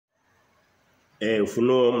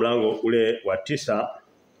Ufunuo mlango ule wa 9,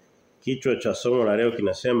 kichwa cha somo la leo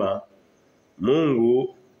kinasema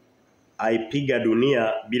Mungu aipiga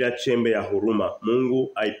dunia bila chembe ya huruma.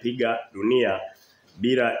 Mungu aipiga dunia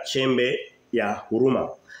bila chembe ya huruma.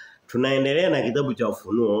 Tunaendelea na kitabu cha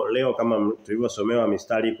Ufunuo leo kama tulivyosomewa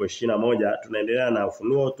mistari iko 21, tunaendelea na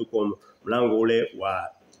Ufunuo, tuko mlango ule wa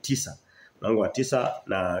 9. Mlango wa 9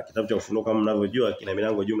 na kitabu cha Ufunuo kama mnavyojua kina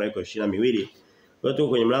milango jumla iko 22. Kwa hiyo tuko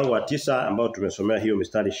kwenye mlango wa 9 ambao tumesomea hiyo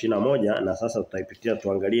mistari 21 na sasa tutaipitia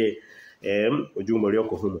tuangalie ujumbe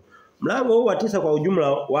ulioko humo. Mlango huu wa 9 kwa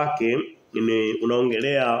ujumla wake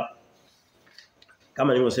unaongelea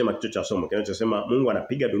kama nilivyosema kichwa cha somo kinachosema Mungu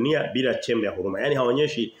anapiga dunia bila chembe ya huruma. Yaani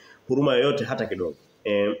haonyeshi huruma yoyote hata kidogo.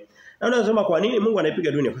 Na unasema kwa nini Mungu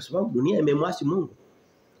anaipiga dunia? Kwa sababu dunia imemwasi Mungu.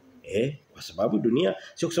 Kwa sababu dunia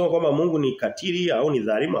sio kusema kwamba Mungu ni katili au ni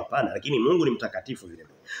dhalimu, hapana, lakini Mungu ni mtakatifu vile.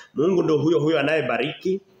 Mungu ndio huyo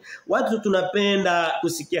anayebariki. Watu tunapenda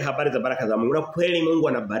kusikia habari za baraka za Mungu. Na kweli Mungu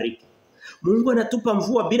anabariki. Mungu anatupa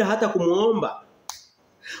mvua bila hata kumuomba.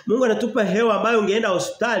 Mungu anatupa hewa ambayo ungeenda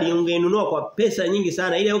hospitali ungeinunua kwa pesa nyingi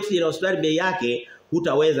sana. Ile oxygen ya hospitali bei yake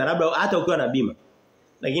hutaweza, labda hata ukiwa na bima.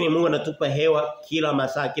 Lakini Mungu anatupa hewa kila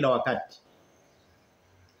masaa, kila wakati.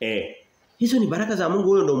 Hizo ni baraka za Mungu.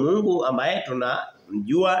 Huyo ndo Mungu ambaye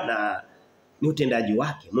tunamjua na ni utendaji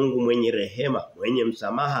wake. Mungu mwenye rehema, mwenye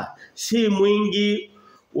msamaha, si mwingi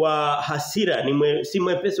wa hasira, si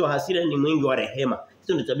mwepesi wa hasira, ni mwingi wa rehema.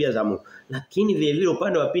 Hizo ni tabia za Mungu. Lakini vile vile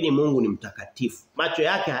upande wa pili Mungu ni mtakatifu. Macho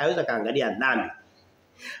yake hayaweza kaangalia dhambi.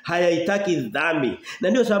 Hayaitaki dhambi. Na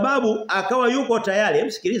ndio sababu akawa yuko tayari,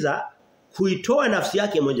 msikiliza, kuitoa nafsi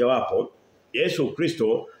yake mojawapo, Yesu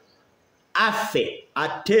Kristo, afe,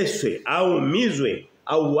 ateswe, au mizwe,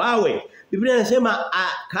 au wawe. Biblia inasema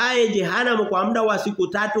akae jehanamu kwa muda wa siku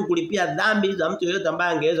 3 kulipia dhambi za mtu yeyote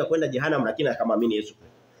ambaye angeweza kwenda jehanamu lakini akamwamini Yesu.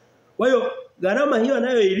 Kwa hiyo gharama hiyo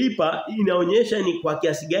anayoilipa inaonyesha ni kwa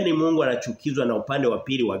kiasi gani Mungu anachukizwa na upande wa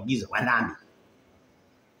pili wa giza wa dhambi.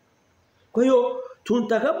 Kwa hiyo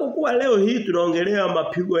tutakapokuwa leo hii tunaongelea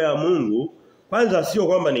mapigo ya Mungu, kwanza sio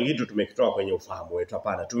kwamba ni kitu tumekitoa kwenye ufahamu wetu,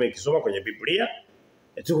 hapana. Tumekisoma kwenye Biblia.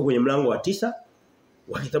 Tuko kwenye mlango wa 9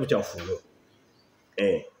 wa kitabu cha Ufunuo.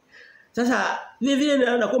 Sasa vile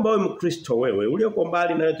na kwamba wewe Mkristo, wewe ulioko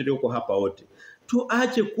mbali na wewe tulioko hapa wote,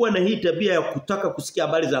 tuache kuwa na hii tabia ya kutaka kusikia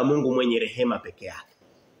habari za Mungu mwenye rehema peke yake.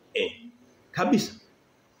 Kabisa.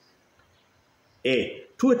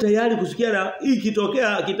 Tuwe tayari kusikia na hii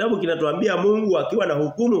kitokea kitabu kinatuambia Mungu akiwa na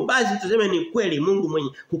hukumu, basi tuseme ni kweli Mungu mwenye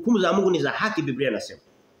hukumu za Mungu ni za haki, Biblia inasema.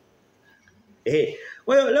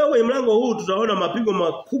 Kwa hiyo leo kwenye mlango huu tutaona mapigo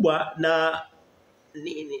makubwa na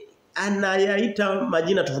anayaita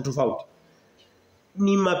majina tofauti tofauti.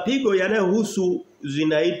 Ni mapigo yanayohusu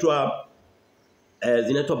zinaitwa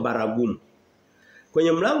baragumu.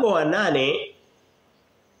 Kwenye mlango wa 8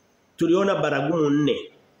 tuliona baragumu 4.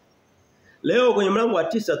 Leo kwenye mlango wa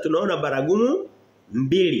 9 tunaona baragumu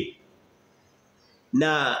 2.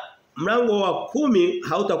 Na mlango wa 10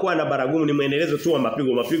 hautakuwa na baragumu, ni muendelezo tu wa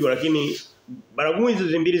mapigo lakini baragumu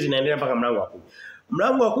hizo mbili zinaendelea mpaka mlango wa 10.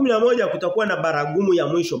 Mlango wa 11 kutakuwa na baragumu ya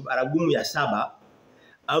mwisho, baragumu ya 7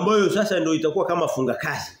 ambayo sasa ndio itakuwa kama funga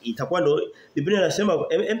kazi. Itakuwa ndio Biblia inasema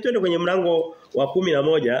twende kwenye mlango wa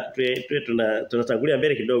 11 tunatangulia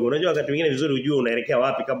mbele kidogo. Unajua wakati mwingine vizuri ujue unaelekea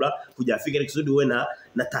wapi kabla hujafika ili kusudi uwe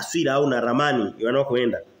na taswira au na ramani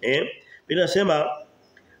yanakoenda. Biblia inasema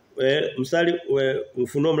mstari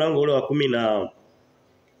Ufunuo mlango ule wa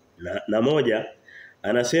 11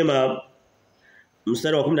 anasema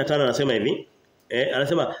mstari wa 15 anasema hivi.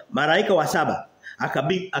 Anasema malaika wa 7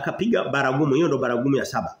 akapiga baragumu. Hiyo ndo baragumu ya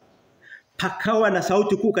 7. Pakawa na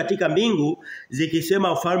sauti kuu katika mbingu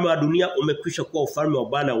zikisema ufalme wa dunia umekwisha kuwa ufalme wa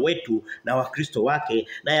Bwana wetu na wa Kristo wake,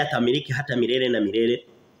 naye atamiliki hata milele na milele.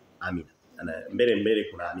 Amina. Mbele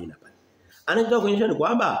kuna amina pale. Anataka kuonyesha ni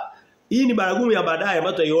kwamba hii ni baragumu ya baadaye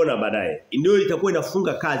ambayo tutaiona baadaye. Ndio itakuwa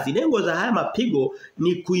inafunga kazi. Lengo za haya mapigo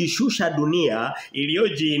ni kuishusha dunia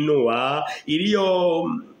iliyojiinua,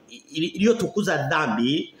 iliyotukuza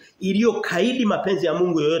dhambi, iliyokaidi mapenzi ya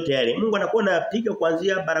Mungu yoyote yale. Mungu anakuwa anapiga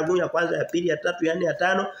kuanzia baragumu ya kwanza, ya pili, ya 3, ya 4, ya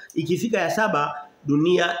 5, ikifika ya 7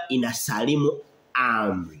 dunia inasalimu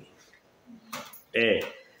amri.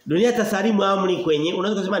 Dunia itasalimu amri kwenye,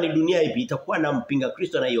 unaweza kusema ni dunia ipi? Itakuwa na mpinga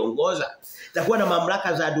Kristo anayeongoza. Itakuwa na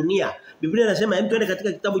mamlaka za dunia. Biblia inasema hem tuende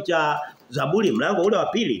katika kitabu cha Zaburi mlango ule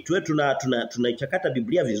wa 2. Tuwe tunaichakata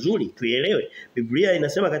Biblia vizuri, tuielewe. Biblia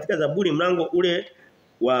inasema katika Zaburi mlango ule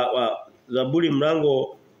wa Zaburi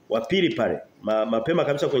mlango wa 2 pale. Mapema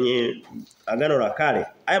kabisa kwenye Agano la Kale.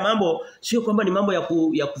 Haya mambo sio kwamba ni mambo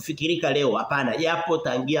ya kufikirika leo, hapana. Yapo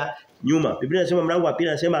tangia nyuma. Biblia inasema mlango wa 2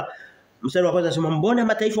 inasema Mstari wa kwanza anasema mbona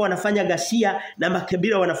mataifa wanafanya ghasia na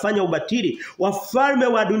makabila wanafanya ubatili? Wafalme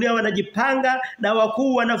wa dunia wanajipanga na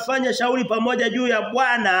wakuu wanafanya shauri pamoja juu ya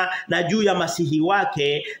Bwana na juu ya masihi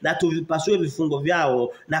wake na tuvipasue vifungo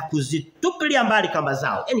vyao na kuzitupilia mbali kamba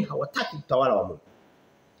zao. Yaani hawataki utawala wa Mungu.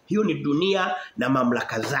 Hiyo ni dunia na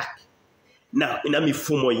mamlaka zake na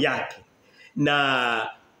mifumo yake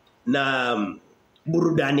na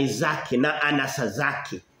burudani zake na anasa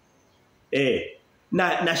zake.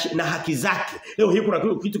 Na haki zake. Leo hii kuna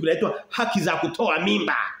kitu kinaitwa haki za kutoa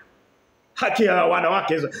mimba. Haki ya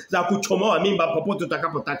wanawake za kuchomoa mimba popote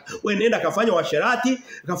utakapotaka. Wewe nenda kafanya washerati,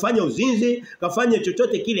 kafanya uzinzi, kafanya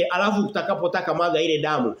chochote kile alafu utakapotaka mwaga ile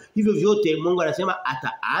damu. Hivyo vyote Mungu anasema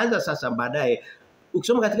ataanza sasa baadaye.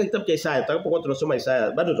 Ukisoma katika kitabu cha Isaya, tutakapokuwa tunasoma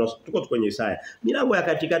Isaya, bado tuko kwenye Isaya. Milango ya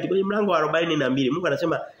katikati kwenye mlango wa 42, Mungu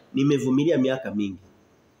anasema nimevumilia miaka mingi.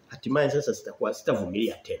 Hatimaye sasa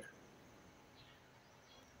sitavumilia tena.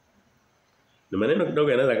 Ni maneno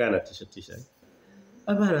kidogo yanaweza kana tisha.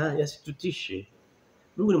 Hapana, yasitutishe.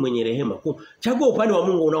 Mungu ni mwenye rehema. Chagua upande wa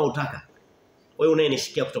Mungu unaotaka. Wewe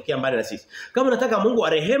unayenisikia kutokea mbali na sisi. Kama unataka Mungu wa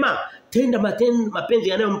rehema, tenda mapenzi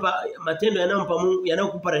yanayompa Mungu,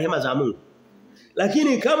 yanayokupa rehema za Mungu.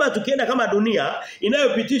 Lakini kama tukienda kama dunia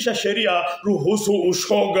inayopitisha sheria, ruhusu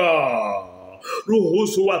ushoga,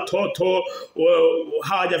 ruhusu watoto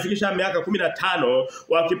hawajafikisha miaka 15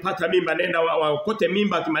 wakipata mimba nenda wakote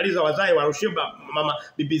mimba, akimaliza wazae warushie mama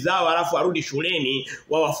bibi zao alafu warudi shuleni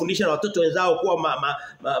wawafundisha na watoto wenzao kuwa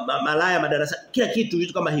malaya madarasa, kila kitu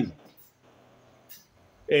vitu kama hivyo.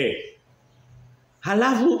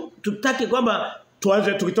 Halafu tutaki kwamba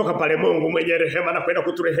tuanze tukitoka pale Mungu mwenye rehema na kwenda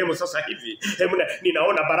kuturehemu sasa hivi.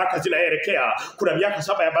 Ninaona baraka zinaelekea. Kuna miaka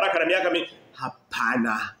 7 ya baraka na miaka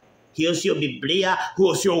hapana. Hiyo sio Biblia,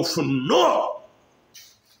 huo sio Ufunuo.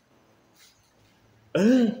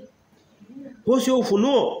 Huo sio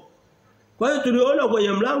Ufunuo. Kwa hiyo tuliona kwenye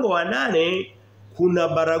mlango wa 8 kuna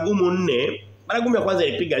baragumu 4. Baragumu ya kwanza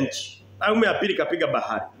ilipiga nchi. Baragumu ya pili ikapiga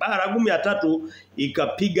bahari. Baragumu ya tatu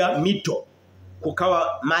ikapiga mito.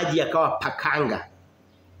 Kukawa maji yakawa pakanga.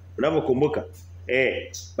 Unavyokumbuka?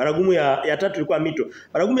 Baragumu ya tatu ilikuwa mito.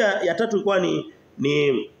 Baragumu ya tatu ilikuwa ni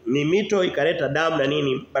mito ikaleta damu na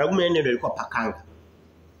nini. Baragumu ya 4 ndio ilikuwa pakanga.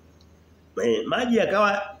 Maji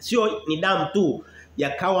yakawa sio ni damu tu,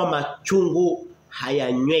 yakawa machungu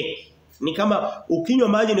hayanyweki. Ni kama ukinywa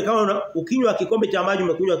maji ni kama ukinywa kikombe cha maji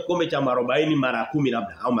umekunywa kikombe cha 40 mara 10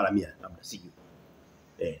 labda au mara 100 labda sijui.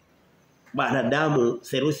 Bana damu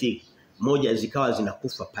serusi moja zikawa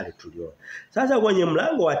zinakufa pale tuliona. Sasa kwenye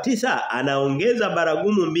mlango wa 9 anaongeza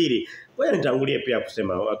baragumu 2. Ngoja nitangulie pia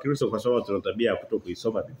kusema Wakristo kwa sababu tuna tabia ya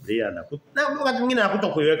kutokuisoma Biblia na wakati mwingine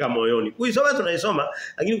kutokuiweka moyoni. Kuisoma tunaisoma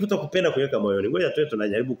lakini kutokupenda kuiweka moyoni. Ngoja tuwe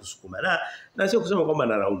tunajaribu kusukuma. Na sio kusema kwamba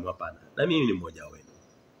nalaumu, hapana. Na mimi ni mmoja wenu.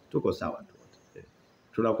 Tuko sawa tu wote.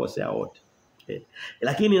 Tunakosea wote.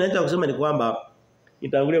 Lakini ninachotaka kusema ni kwamba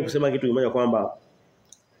nitangulie kusema kitu kimoja kwamba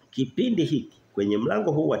kipindi hiki kwenye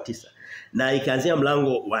mlango huu wa 9 na ikaanzia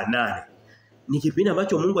mlango wa 8 ni kipindi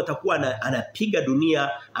ambacho Mungu atakuwa anapiga dunia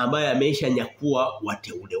ambayo ameisha nyakua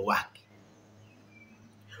wateule wake.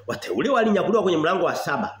 Wateule walinyakuliwa kwenye mlango wa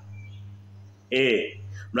 7.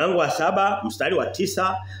 Mlango wa 7 mstari wa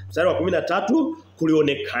 9 mstari wa 13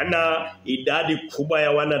 kulionekana idadi kubwa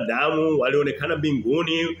ya wanadamu walionekana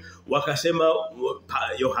mbinguni. Wakasema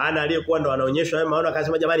Yohana aliyekuwa ndo anaonyeshwa haya maono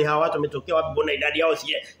akasema jamani hawa watu wametokea wapi, mbona idadi yao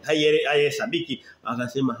si haihesabiki?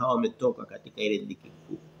 Akasema hawa wametoka katika ile dhiki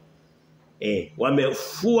kuu.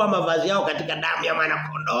 Wamefua mavazi yao katika damu ya mwana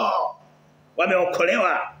kondoo.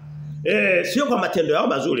 Wameokolewa. Sio kwa matendo yao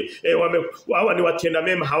mazuri. Hawa ni watenda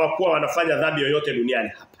mema, hawakuwa wanafanya dhambi yoyote duniani,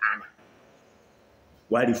 hapana.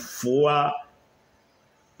 Walifua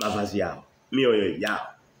mavazi yao, mioyo yao,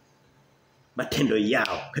 matendo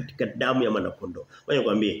yao katika damu ya mwana kondoo. Wewe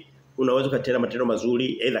nikwambie, unaweza kutenda matendo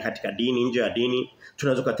mazuri aidha katika dini, nje ya dini.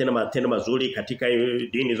 Tunaweza kutenda matendo mazuri katika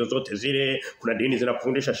dini zozote zile. Kuna dini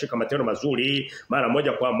zinakufundisha shika matendo mazuri mara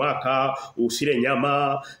moja kwa mwaka, usile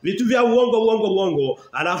nyama, vitu vya uongo,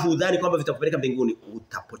 alafu udhani kwamba vitakupeleka mbinguni.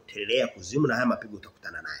 Utapotelea kuzimu na haya mapigo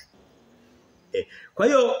utakutana naye. Kwa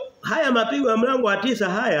hiyo haya mapigo ya mlango wa 9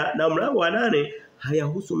 haya na mlango wa 8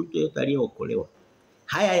 hayahusu mtu yeyote aliyeokolewa.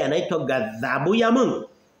 Haya yanaitwa ghadhabu ya Mungu.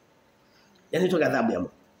 Yanaitwa ghadhabu ya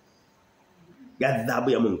Mungu. Ghadhabu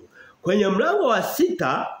ya Mungu. Kwenye mlango wa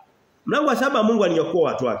 6, mlango wa 7 Mungu alinyakua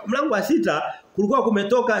watu wake. Mlango wa 6 kulikuwa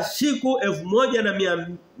kumetoka siku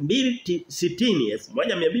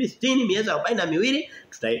 1260 miezi 42.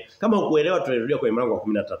 Kama ukuelewa tutarudia kwenye mlango wa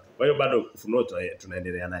 13. Kwa hiyo bado Ufunuo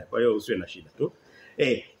tunaendelea naye. Kwa hiyo usiwe na shida tu.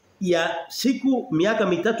 Ya siku miaka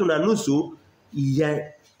 3 na nusu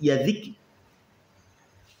ya dhiki.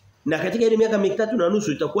 Na katika ile miaka mitatu na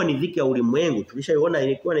nusu itakuwa ni dhiki ya ulimwengu. Tulishaiona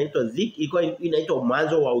ilikuwa inaitwa dhiki, ilikuwa inaitwa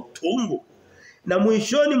mwanzo wa utungu. Na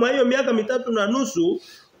mwishoni mwa hiyo miaka mitatu na nusu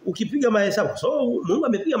ukipiga mahesabu. So Mungu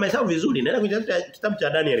amepiga mahesabu vizuri. Naenda kwenye kitabu cha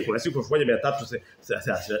Daniel kuna siku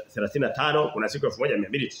 1335, kuna siku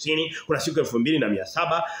 1290, kuna siku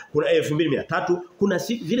 2700, kuna 2300, kuna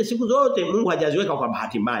zile siku zote Mungu hajaziweka kwa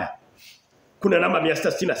bahati mbaya. Kuna namba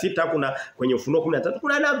 666, kuna kwenye Ufunuo 13,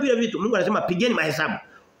 kuna na vile vitu. Mungu anasema pigeni mahesabu.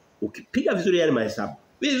 Ukipiga vizuri yale mahesabu,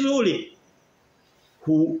 vizuri.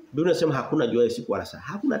 Biblia inasema hakuna jua siku wala saa.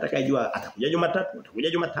 Hakuna atakayejua atakuja Jumatatu, atakuja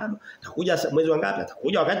Jumatano, atakuja mwezi wa ngapi,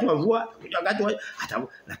 atakuja wakati wa mvua, atakuja wakati wa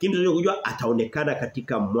lakini tunajua kujua ataonekana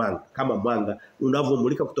katika mwanga, kama mwanga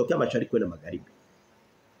unavomulika kutokea mashariki kwenda magharibi.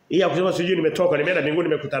 Hii kusema sijui nimetoka nimeenda mbinguni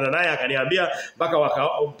nimekutana naye akaniambia mpaka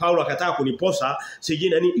Paulo akataka kuniposa sijui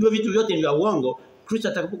nani. Hivyo vitu vyote ni vya uongo. Kristo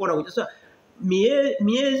atakapokuwa anakuja. Sasa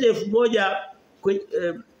miezi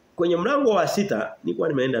 1000 kwenye mlango wa 6 nilikuwa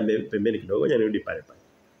nimeenda pembeni kidogo, ngoja nirudi pale pale.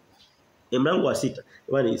 Mlango wa 6.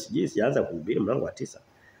 Yaani sijui sianza kuhubiri mlango wa 9.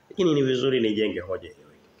 Lakini ni vizuri nijenge hoja hiyo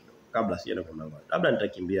kabla sienda kwa mlango. Labda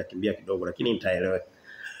nitakimbia kidogo lakini nitaelewa.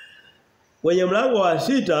 Kwenye mlango wa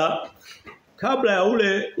 6 kabla ya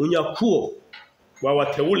ule unyakuo wa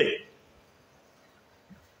wateule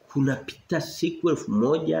kunapita siku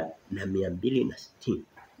 1260,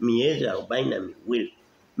 miezi 42,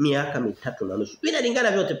 miaka mitatu na nusu.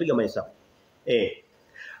 Inalingana vyote piga mahesabu.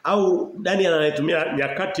 Au Daniel anatumia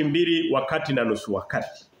nyakati 2 wakati na nusu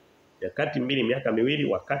wakati. Nyakati 2 miaka 2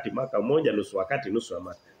 wakati mwaka 1 nusu wakati nusu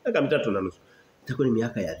wa miaka mitatu na nusu. Itakuwa ni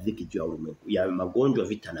miaka ya dhiki juu ya ulimwengu, ya magonjwa,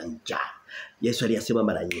 vita na njaa. Yesu aliyasema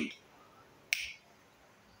mara nyingi.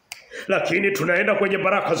 Lakini tunaenda kwenye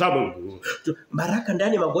baraka za Mungu. Baraka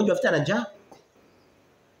ndani ya magonjwa, vita na njaa?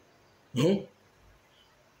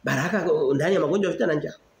 Baraka ndani ya magonjwa, vita na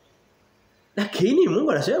njaa. Lakini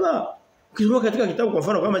Mungu anasema ukisoma katika kitabu kwa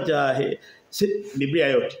mfano kama cha Biblia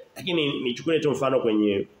yote. Lakini nichukue tu mfano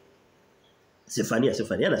kwenye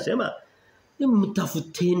Sefania anasema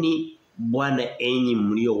mtafuteni Bwana enyi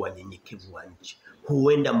mlio wanyenyekevu wa nchi.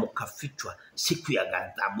 Huenda mkafichwa siku ya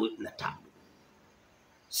ghadhabu na taabu.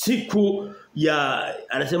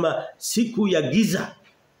 Anasema siku ya giza.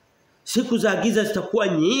 Siku za giza zitakuwa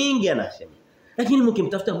nyingi anasema. Lakini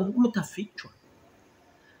mkimtafuta Mungu mtafichwa.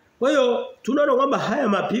 Kwa hiyo tunaona kwamba haya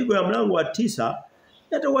mapigo ya mlango wa 9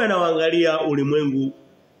 yatakuwa yanaangalia ulimwengu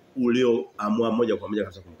ulioamua moja kwa moja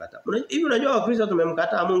kabisa kumkataa. Hivi unajua Wakristo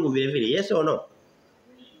tumemkataa Mungu vile vile. Yes or no?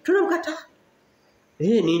 Tunamkataa.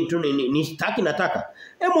 Ni sitaki nataka.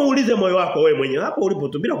 Hebu uulize moyo wako wewe mwenyewe hapo ulipo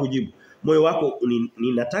tu bila kujibu. Moyo wako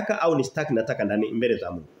ni nataka au ni sitaki nataka ndani mbele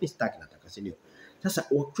za Mungu? Ni sitaki nataka, si ndio? Sasa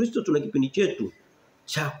Wakristo tuna kipindi chetu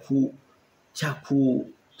cha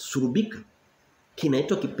kusurubika.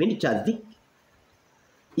 Kinaitwa kipindi cha dhiki.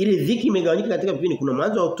 Ile dhiki imegawanyika katika vipindi. Kuna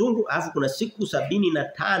mwanzo wa utungu, alafu kuna siku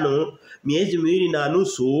 75, miezi 2 na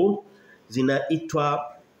nusu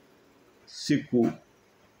zinaitwa siku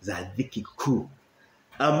za dhiki kuu.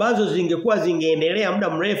 Ambazo zingeendelea muda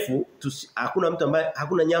mrefu, hakuna mtu ambaye,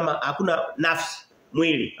 hakuna nyama, hakuna nafsi,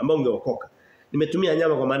 mwili ambao ungeokoka. Nimetumia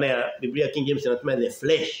nyama kwa maana ya Biblia King James inatumia the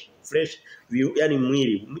flesh, yani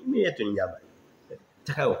mwili yetu ni nyama.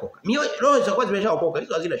 Takayookoka. Roho zitakuwa zimeshaokoka,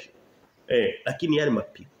 hizo hazina shida. Lakini yale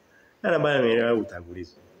mapigo. Yana baya ameelewa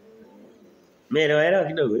utangulizi. Meelewa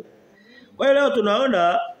kidogo. Kwa hiyo leo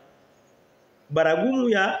tunaona baragumu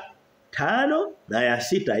ya 5 na ya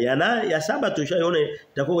 6, ya 7 tushaiona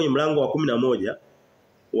itakuwa kwenye mlango wa 11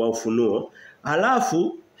 wa Ufunuo.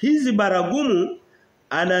 Alafu hizi baragumu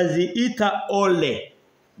anaziita ole.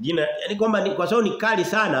 Jina yani kwamba kwa sababu ni kali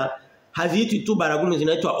sana haziiti tu baragumu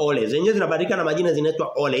zinaitwa ole. Zenyewe zinabadilika na majina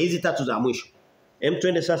zinaitwa ole. Hizi 3 za mwisho.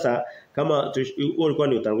 Twende sasa kama huo ulikuwa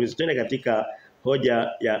ni utangulizi. Twende katika hoja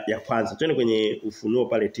ya kwanza. Twende kwenye Ufunuo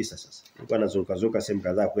pale 9 sasa. Nilikuwa nazunguka sehemu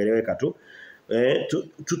kadhaa kueleweka tu.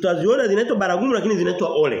 Tutaziona zinaitwa baragumu lakini zinaitwa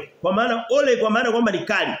ole. Kwa maana ole kwa maana kwamba ni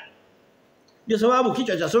kali. Ndio sababu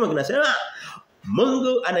kichwa cha somo kinasema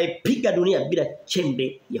Mungu anaipiga dunia bila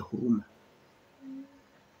chembe ya huruma.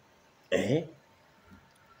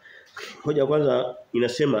 Hoja kwanza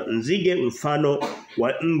inasema nzige mfano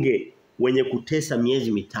wa nge wenye kutesa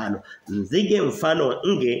miezi 5. Nzige mfano wa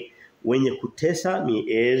nge wenye kutesa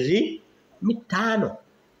miezi 5.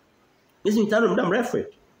 Miezi 5 muda mrefu.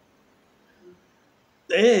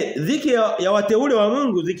 Dhiki ya wateule wa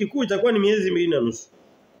Mungu, dhiki kuu itakuwa ni miezi 2 na nusu.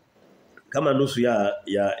 Kama nusu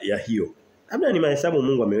ya hiyo. Labda ni mahesabu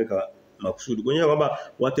Mungu ameweka makusudi. Kuonyesha kwamba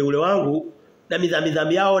wateule wangu na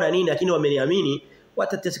midhambi yao na nini lakini wameniamini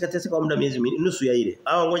watateseka kwa muda miezi nusu ya ile.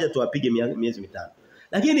 Hao ngoja tuwapige miezi 5.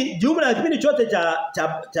 Lakini jumla ya kipindi chote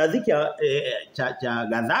cha dhiki cha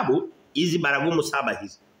ghadhabu hizi baragumu 7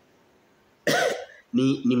 hizi.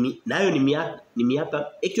 Nayo ni miaka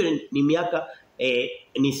actually ni miaka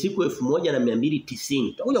ni siku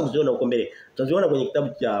 1290. Tutakuja kuziona huko mbele. Tutaziona kwenye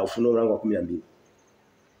kitabu cha Ufunuo mlango wa 12.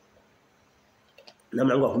 Na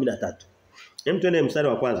mlango wa 13. Hem tuende mstari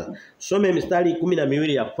wa kwanza. Some mistari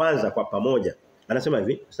 12 ya kwanza kwa pamoja. Anasema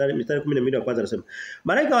hivi, mstari 12 ya kwanza anasema,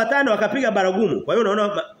 malaika watano wakapiga baragumu. Kwa hiyo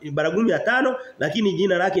unaona baragumu ya 5 lakini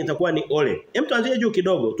jina lake itakuwa ni ole. Hem tuanzie juu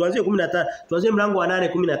kidogo. Tuanzie 15, tuanzie mlango wa 8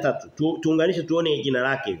 13. Tuunganishe tuone jina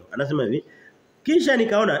lake hilo. Anasema hivi, kisha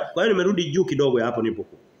nikaona, kwa hiyo nimerudi juu kidogo ya hapo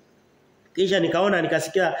nilipokuwa. Kisha nikaona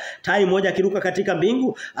nikasikia tai moja akiruka katika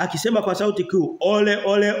mbingu akisema kwa sauti kuu, ole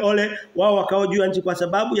ole ole wao wakao juu ya nchi kwa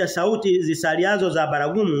sababu ya sauti zisaliazo za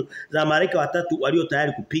baragumu za malaika watatu walio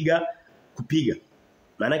tayari kupiga.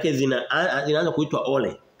 Maana yake zinaanza kuitwa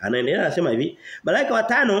ole. Anaendelea anasema hivi, malaika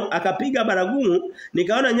watano akapiga baragumu,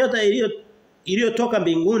 nikaona nyota iliyotoka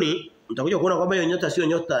mbinguni. Mtakuja kuona kwamba hiyo nyota sio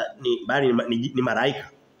nyota bali ni malaika.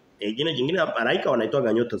 Jina jingine malaika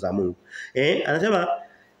wanaitwa nyota za Mungu. Anasema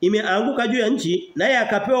imeanguka juu ya nchi naye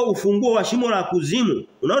akapewa ufunguo wa shimo la kuzimu.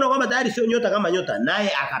 Unaona kwamba tayari sio nyota kama nyota,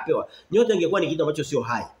 naye akapewa. Nyota ingekuwa ni kitu ambacho sio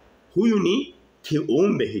hai. Huyu ni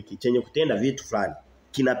kiumbe hiki chenye kutenda vitu fulani.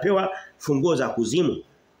 Kinapewa funguo za kuzimu.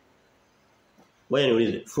 Wewe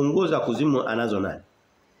niulize, funguo za kuzimu anazo nani?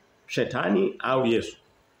 Shetani au Yesu?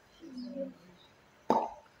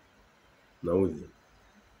 Nauliza.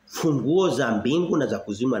 Funguo za mbingu na za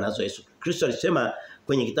kuzimu anazo Yesu. Kristo alisema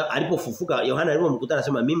kwenye kitabu alipofufuka, Yohana alipomkuta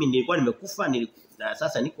anasema mimi nilikuwa nimekufa na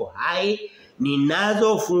sasa niko hai,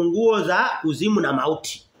 ninazo funguo za kuzimu na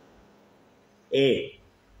mauti.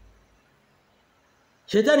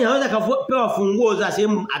 Shetani hawezi kupewa funguo za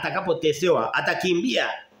sehemu atakapotesewa, atakimbia.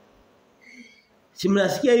 Si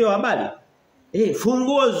mnasikia hiyo habari?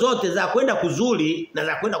 Funguo zote za kwenda kuzuri na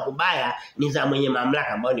za kwenda kubaya ni za mwenye mamlaka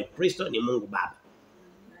ambaye ni Kristo, ni Mungu Baba.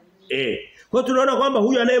 Kwa tunaona kwamba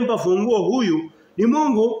huyu anayempa funguo huyu ni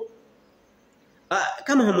Mungu.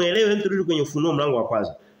 Kama hamuelewi mtu rudi kwenye Ufunuo mlango wa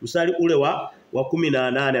kwanza. Mstari ule wa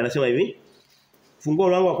 18 anasema hivi. Funguo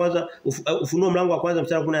mlango wa kwanza, Ufunuo mlango wa kwanza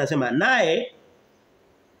mstari wa 18 anasema naye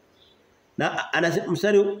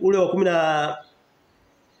mstari ule wa 10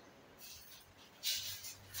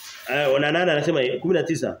 anasema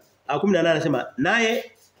 19 au 18 anasema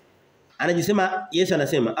naye anajisema Yesu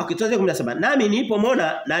anasema tuanze 17 nami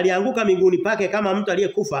nilipomwona na alianguka miguuni pake kama mtu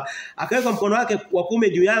aliyekufa akaweka mkono wake wa kuume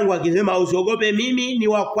juu yangu akisema usiogope mimi ni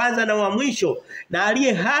wa kwanza na wa mwisho na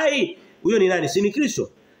aliye hai. Huyo ni nani? Si ni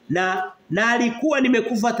Kristo. Na alikuwa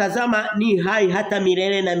nimekufa tazama ni hai hata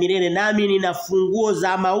milele na milele nami nina funguo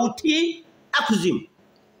za mauti na kuzimu.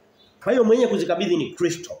 Kwa hiyo mwenye kuzikabidhi ni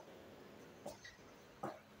Kristo.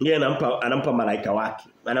 Yeye anampa malaika wake,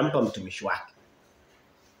 anampa mtumishi wake.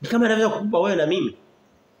 Ni kama anaweza kukupa wewe na mimi.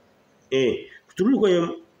 Turudi kwenye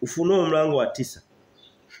Ufunuo mlango wa 9.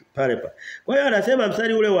 Pale. Kwa hiyo anasema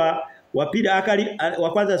mstari ule wa pili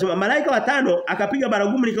wa kwanza anasema malaika watano akapiga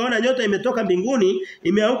baragumu nikaona nyota imetoka mbinguni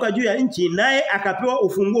imeanguka juu ya nchi naye akapewa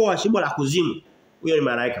ufunguo wa shimo la kuzimu. Huyo ni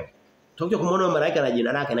malaika. Tutakuja kumuona malaika na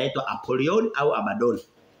jina lake anaitwa Apolion au Abaddon.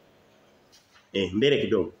 Mbele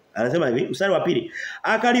kidogo. Anasema hivi mstari wa pili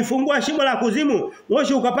akalifungua shimo la kuzimu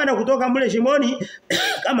moshi ukapanda kutoka mle shimoni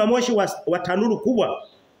kama moshi wa tanuru kubwa.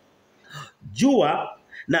 Jua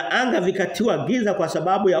na anga vikatiwa giza kwa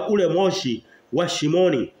sababu ya ule moshi wa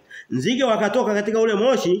shimoni. Nzige wakatoka katika ule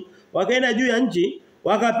moshi wakaenda juu ya nchi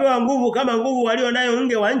wakapewa nguvu kama nguvu walio nayo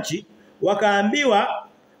nge wa nchi wakaambiwa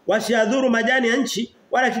wasiadhuru majani ya nchi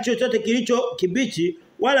wala kitu chochote kilicho kibichi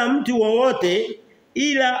wala mti wowote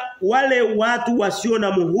ila wale watu wasio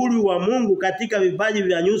na muhuri wa Mungu katika vipaji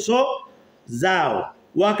vya nyuso zao.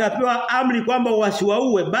 Wakapewa amri kwamba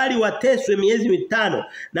wasiwaue bali wateswe miezi 5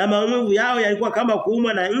 na maumivu yao yalikuwa kama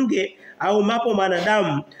kuumwa na nge au mapo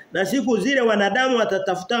wanadamu na siku zile wanadamu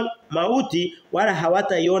watatafuta mauti wala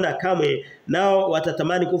hawataiona kamwe nao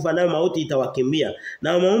watatamani kufa nayo mauti itawakimbia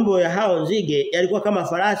na maumbo ya hao nzige yalikuwa kama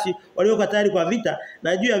farasi waliokuwa tayari kwa vita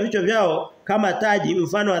na juu ya vichwa vyao kama taji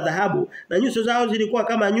mfano wa dhahabu na nyuso zao zilikuwa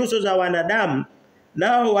kama nyuso za wanadamu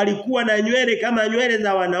nao walikuwa na nywele kama nywele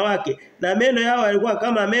za wanawake na meno yao yalikuwa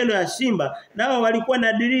kama meno ya simba nao walikuwa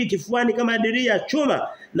na dirii kifuani kama dirii ya chuma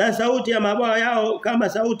na sauti ya mabawa yao kama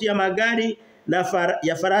sauti ya magari na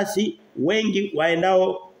ya farasi wengi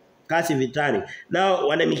waendao kasi vitani nao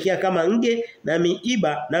wanamikia kama nge na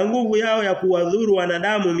miiba na nguvu yao ya kuwadhuru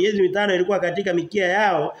wanadamu miezi 5 ilikuwa katika mikia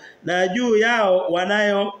yao na juu yao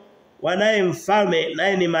wanaye mfalme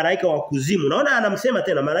naye ni malaika wa kuzimu. Naona anamsema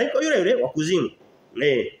tena malaika yule wa kuzimu.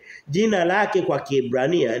 Jina lake kwa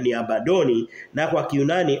Kiebrania ni Abadoni na kwa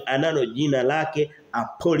Kiyunani analo jina lake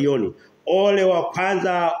Apolioni. Ole wa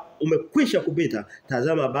kwanza umekwisha kupita,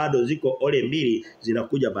 tazama bado ziko ole mbili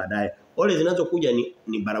zinakuja baadaye. Ole zinazokuja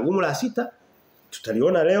ni baragumu la 6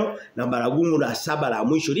 tutaliona leo na baragumu la 7 la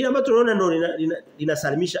mwisho. Lile ambalo tunaona ndio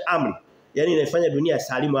linasalimisha amri. Yaani inaifanya dunia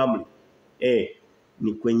salimu amri.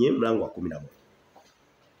 Ni kwenye mlango wa 11.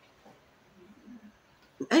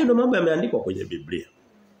 Hayo ndio mambo yameandikwa kwenye Biblia.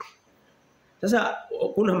 Sasa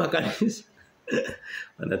kuna makanisa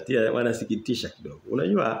wanasikitisha kidogo.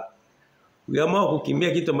 Unajua ukiamua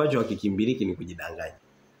kukimbia kitu ambacho hakikimbiliki ni kujidanganya.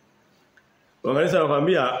 Makanisa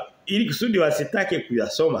wanakuambia ili kusudi wasitake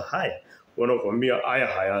kuyasoma haya, wanakuambia haya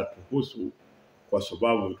hayatuhusu kwa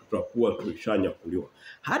sababu tutakuwa tulishanyakuliwa.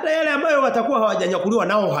 Hata yale ambayo watakuwa hawajanyakuliwa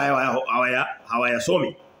nao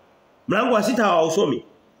hawayasomi. Mlango wa 6 hawausomi.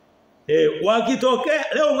 Wakitokea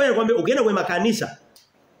leo ngoja nikwambie ukienda kwenye makanisa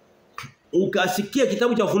ukasikia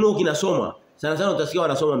kitabu cha Ufunuo kinasomwa, sana sana utasikia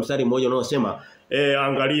wanasoma mstari mmoja unaosema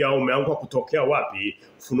angalia umeanguka kutokea wapi?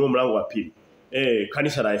 Ufunuo mlango wa 2.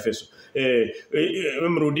 Kanisa la Efeso.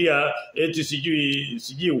 Mrudia eti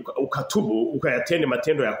sijui ukatubu ukayatende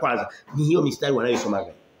matendo ya kwanza. Ni hiyo mistari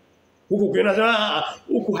wanayosomaga. Huku kinasema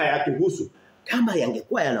huku hayatuhusu. Kama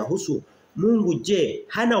yangekuwa yanahusu Mungu je,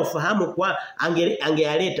 hana ufahamu kwa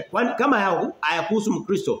angeyaleta. Kwani kama hayakuhusu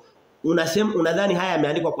Mkristo, unadhani haya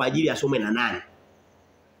yameandikwa kwa ajili ya some na nani?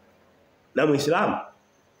 Na Muislamu.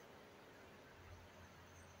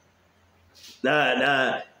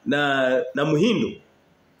 Na Muhindu.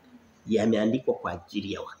 Yameandikwa kwa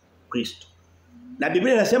ajili ya Wakristo. Na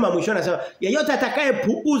Biblia inasema mwisho anasema yeyote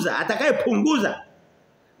atakayepunguza.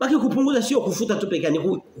 Baki kupunguza sio kufuta tu pekee, ni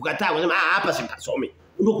kukataa kusema hapa sitasomi.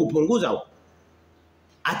 Ndio kupunguza huko.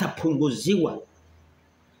 Atapunguziwa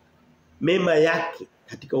mema yake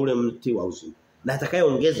katika ule mti wa uzima. Na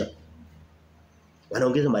atakayeongeza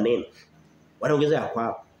wanaongeza maneno. Wanaongeza ya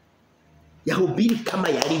kwao. Yahubiri kama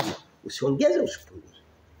yalivyo. Usiongeze usipunguze.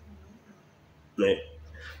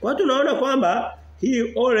 Kwa tunaona kwamba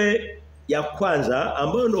hii ole ya kwanza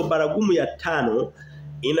ambayo ndio baragumu ya 5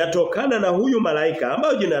 inatokana na huyu malaika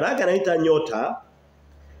ambaye jina lake anaitwa nyota.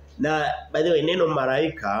 Na by the way neno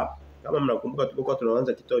malaika kama mnakumbuka tulipokuwa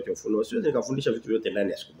tunaanza kitabu cha Ufunuo, siwezi nikafundisha vitu vyote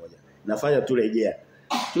ndani ya siku moja. Nafanya tu rejea.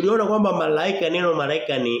 Tuliona kwamba malaika, neno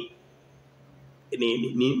malaika ni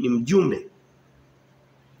mjumbe.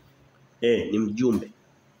 Ni mjumbe.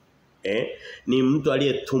 Ni mtu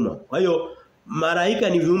aliyetumwa. Kwa hiyo malaika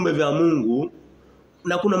ni viumbe vya Mungu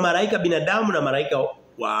na kuna malaika binadamu na malaika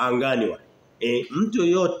wa angani mtu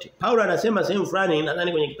yote. Paulo anasema sehemu fulani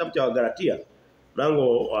nadhani kwenye kitabu cha Wagalatia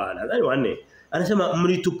mlango wa nadhani 4 anasema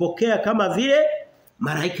mlitupokea kama vile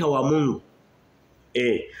malaika wa Mungu.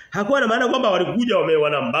 Hakuwa na maana kwamba walikuja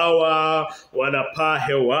wana mbawa, wanapaa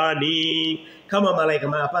hewani kama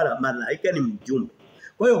malaika. Hapana, malaika ni mjumbe.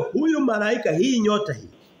 Kwa hiyo huyu malaika, hii nyota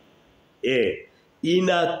hii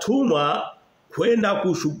inatumwa kwenda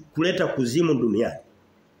kuleta kuzimu duniani.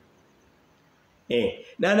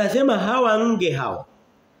 Na anasema hawa nge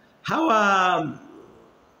hawa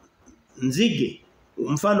nzige,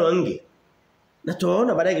 mfano wa nge. Na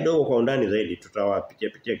tuwaona baadaye kidogo kwa undani zaidi,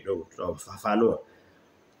 tutawapitia kidogo, tutawafafanua.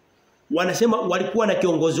 Wanasema walikuwa na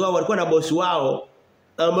kiongozi wao, walikuwa na bosi wao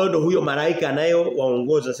ambaye ndio huyo malaika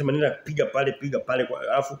anayewaongoza. Anasema nenda piga pale kwa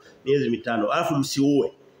alafu miezi 5, alafu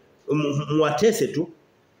msiue. Mwatese tu.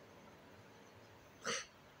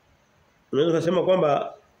 Unaweza kusema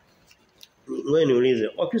kwamba wewe niulize,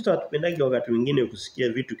 Wakristo hatupendagi wakati mwingine kusikia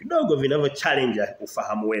vitu kidogo vinavyo challenge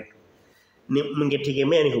ufahamu wetu.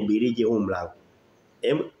 Mngetegemea nihubirije huu mlango?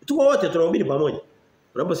 Tuko wote tunahubiri pamoja.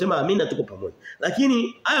 Unaposema amina tuko pamoja.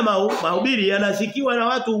 Lakini haya mahubiri yanasikiwa na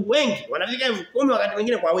watu wengi. Wanafika 10 wakati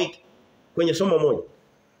mwingine kwa wiki kwenye somo moja.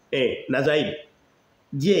 Na zaidi.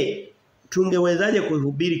 Je, tungewezaje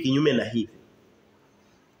kuhubiri kinyume na hivi?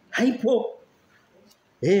 Haipo.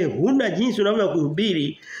 Huna jinsi unavyo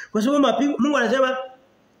kuhubiri kwa sababu Mungu anasema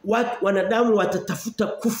wanadamu watatafuta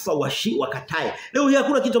kufa wakatae. Leo hii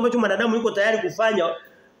hakuna kitu ambacho wanadamu yuko tayari kufanya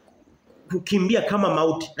kukimbia kama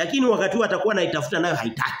mauti, lakini wakati huo atakuwa anaitafuta nayo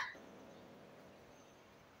haitaki.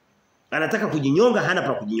 Anataka kujinyonga, hana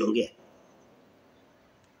pa kujinyongea.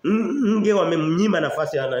 Nge wamemnyima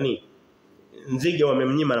nafasi ya nani? Nzige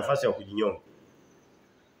wamemnyima nafasi ya kujinyonga.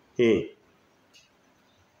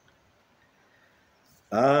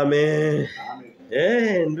 Amen.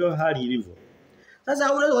 Ndio hali ilivyo.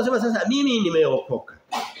 Sasa unaweza kusema sasa mimi nimeokoka.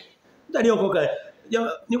 Niliokoka.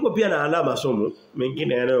 Niko pia na alama somo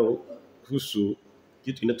mengine yanayohusu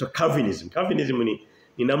kitu kinaitwa Calvinism. Calvinism ni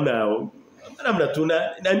namna tu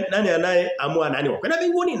nani anayeamua nani kwenda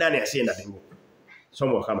mbinguni, nani asienda mbinguni.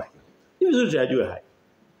 somo kama hili. Ni vizuri tujue haya.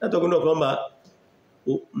 Hata kuna kwamba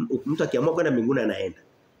mtu akiamua kwenda mbinguni anaenda.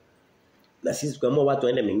 Na sisi tukiamua watu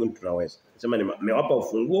waende mbinguni tunaweza. Nasema nimewapa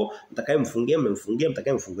ufunguo, mtakayemfungia mmemfungia,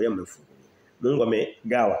 mtakayemfungulia mmemfungulia. Mungu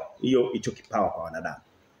amegawa hicho kipawa kwa wanadamu.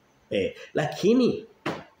 Lakini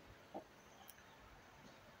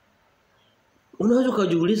unaweza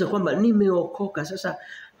kujiuliza kwamba nimeokoka sasa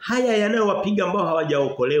haya yanayowapiga ambao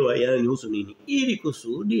hawajaokolewa yananihusu nini? Ili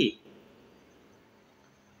kusudi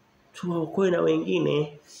tuwaokoe na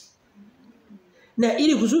wengine. Na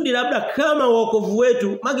ili kusudi labda kama wokovu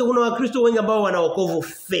wetu, maana kuna wakristo wengi ambao wana wokovu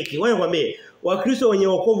fake. Wewe nikwambie, wakristo wenye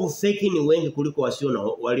wokovu fake ni wengi kuliko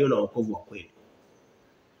walio na wokovu wa kweli.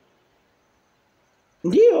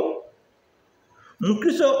 Ndio.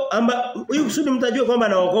 Mkristo ili kusudi mtajue kwamba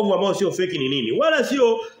na wokovu ambao sio fake ni nini. Wala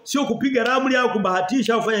sio kupiga ramli au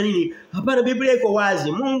kubahatisha au kufanya nini. Hapana, Biblia iko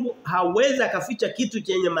wazi. Mungu hawezi akaficha kitu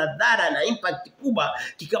chenye madhara na impact kubwa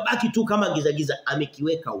kikabaki tu kama giza.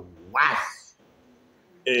 Amekiweka wazi.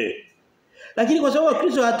 Lakini kwa sababu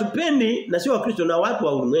Wakristo hatupendi na sio Wakristo na watu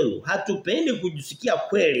wa ulimwengu hatupendi kujisikia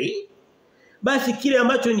kweli, basi kile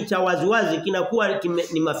ambacho ni cha waziwazi kinakuwa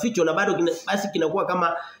ni maficho na bado basi kinakuwa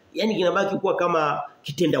kama kinabaki kuwa kama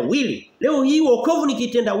kitendawili. Leo hii wokovu ni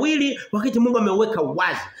kitendawili wakati Mungu ameuweka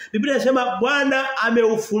wazi. Biblia inasema Bwana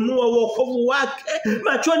ameufunua wokovu wake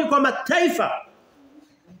machoni kwa mataifa.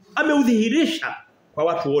 Ameudhihirisha kwa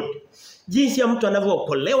watu wote. Jinsi ya mtu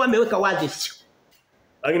anavyookolewa ameweka wazi.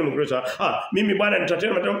 Lakini Mkristo, mimi bwana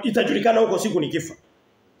nitatenda itajulikana huko siku nikifa.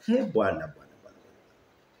 Bwana.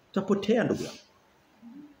 Utapotea ndugu yangu.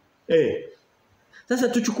 Sasa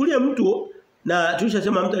tuchukulie mtu na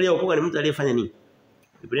tulishasema mtu aliyeokoka ni mtu aliyefanya nini?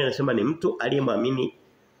 Biblia inasema ni mtu aliyemwamini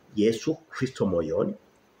Yesu Kristo moyoni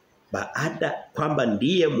baada kwamba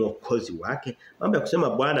ndiye mwokozi wake. Mambo ya kusema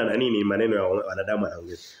Bwana na nini ni maneno ya wanadamu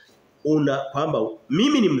anaongeza. Kwamba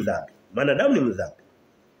mimi ni mdhambi, wanadamu ni mdhambi.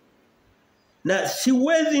 Na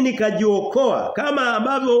siwezi nikajiokoa kama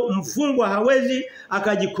ambavyo mfungwa hawezi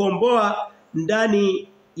akajikomboa ndani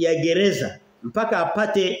ya gereza mpaka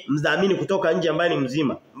apate mdhamini kutoka nje ambaye ni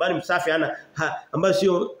mzima, ambaye ni msafi ambaye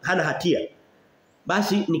hana hatia.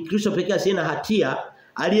 Basi ni Kristo pekee asiye na hatia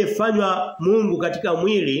aliyefanywa Mungu katika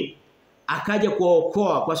mwili akaja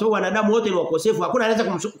kuokoa, kwa sababu wanadamu wote ni wakosefu, hakuna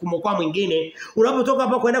anaweza kumokoa mwingine. Unapotoka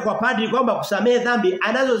hapa kwenda kwa padri kwamba kusamehe dhambi,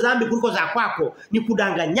 anazo dhambi kuliko za kwako, ni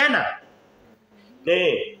kudanganyana.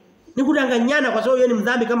 Ni kudanganyana kwa sababu yeye ni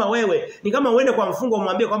mdhambi kama wewe. Ni kama uende kwa mfungwa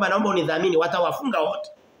umwambie kwamba naomba unidhamini, watawafunga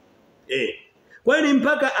wote. Kwa hiyo ni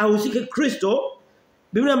mpaka ahusike Kristo,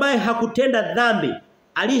 Biblia ambaye hakutenda dhambi,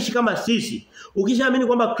 aliishi kama sisi. Ukishaamini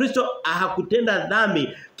kwamba Kristo hakutenda dhambi,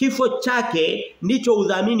 kifo chake ndicho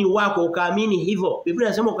udhamini wako, ukaamini hivyo. Biblia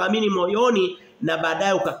inasema ukaamini moyoni na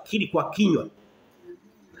baadaye ukakiri kwa kinywa.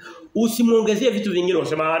 Usimuongezie vitu vingine,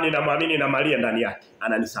 unasema ninamwamini na Maria ndani yake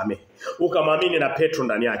ananisamehe. Ukamwamini na Petro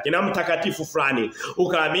ndani yake na mtakatifu fulani,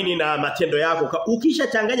 ukaamini na matendo yako.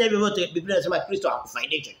 Ukishachanganya hivyo vyote, Biblia inasema Kristo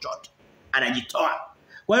hakufaidi chochote. Anajitoa.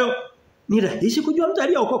 Kwa hiyo ni rahisi kujua mtu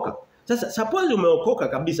aliyeokoka. Sasa suppose umeokoka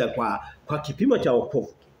kabisa kwa kipimo cha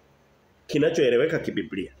wokovu kinachoeleweka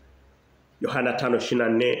kibiblia. Yohana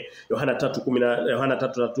 5:24, Yohana 3:10, Yohana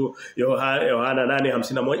 3:3, Yohana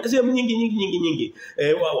 8:51. Sehemu nyingi.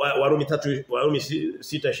 Warumi 3, Warumi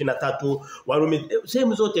 6:23, Warumi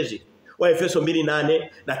sehemu zote hizi. Waefeso 2:8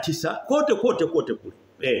 na 9, kote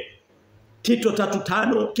kule. Tito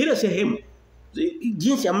 3:5, kila sehemu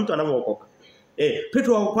jinsi ya mtu anavyookoka.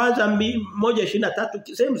 Petro wa kwanza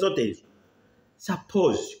 1:23, sehemu zote hizo.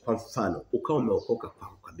 Suppose kwa mfano ukao umeokoka kwa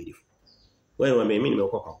ukamilifu. Wewe umeamini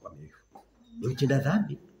nimeokoka kwa ukamilifu. Nimetenda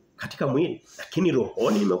dhambi katika mwili, lakini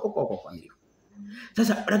rohoni nimeokoka kwa ukamilifu.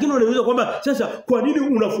 Sasa lakini unauliza kwamba sasa kwa nini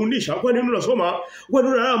unafundisha? Kwa nini unasoma? Kwa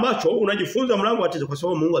nini unalala macho? Unajifunza mlango wa tatu kwa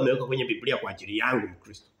sababu Mungu ameweka kwenye Biblia kwa ajili yangu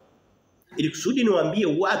Mkristo. Ili kusudi niwaambie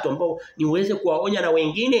watu ambao niweze kuwaonya na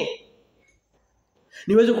wengine.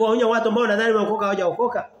 Niweze kuwaonya watu ambao nadhani wameokoka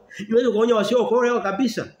hawajaokoka. Niweze kuwaonya wasiookoka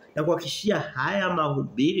kabisa na kuhakikishia haya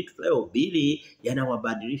mahubiri tunayohubiri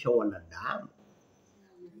yanawabadilisha wanadamu.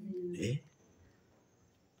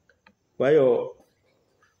 Kwa hiyo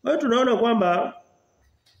tunaona kwamba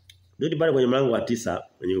ndio pale kwenye mlango wa 9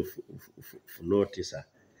 kwenye Ufunuo 9.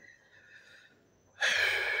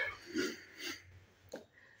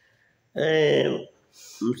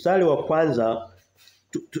 Mstari wa kwanza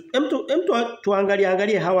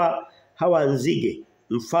tuangalie hawa nzige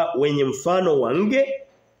wenye mfano wa nge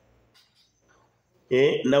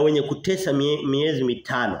na wenye kutesa miezi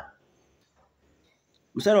 5.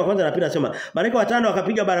 Mstari wa kwanza na pili anasema malaika watano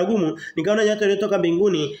wakapiga baragumu, nikaona nyota iliyotoka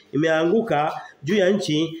mbinguni imeanguka juu ya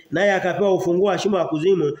nchi, naye akapewa ufunguo wa shimo la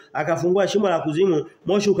kuzimu, akafungua shimo la kuzimu,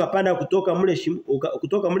 moshi ukapanda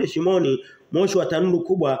kutoka mle shimoni, moshi wa tanuru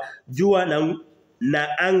kubwa, jua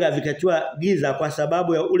na anga vikatiwa giza kwa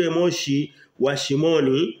sababu ya ule moshi wa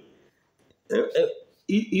shimoni.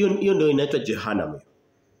 Hiyo ndio inaitwa jehanamu.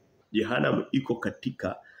 Jehanamu iko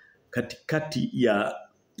katikati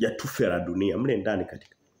ya tufe la dunia, mle ndani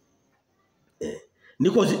katika.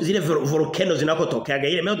 Niko zile volcano zinakotokea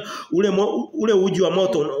ile ule uji wa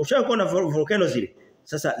moto. Ushakuona volcano zile?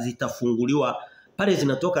 Sasa zitafunguliwa pale,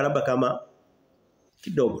 zinatoka labda kama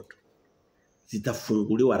kidogo tu.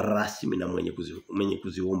 Zitafunguliwa rasmi na mwenye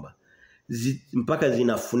kuziumba. Mpaka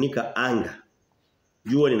zinafunika anga.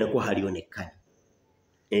 Jua linakuwa halionekani.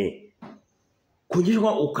 Kuonyesha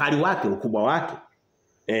kwa ukali wake, ukubwa wake.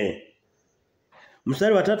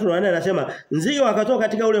 Mstari wa 3 na 4 anasema nzige wakatoka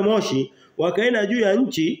katika ule moshi, wakaenda juu ya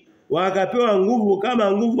nchi, wakapewa nguvu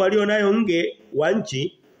kama nguvu walionayo nge wa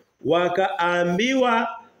nchi, wakaambiwa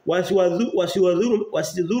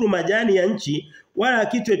wasidhuru majani ya nchi wala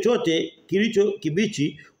kitu chochote kilicho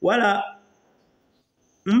kibichi wala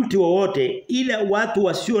mti wowote, ila watu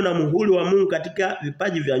wasio na muhuri wa Mungu katika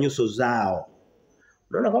vipaji vya nyuso zao.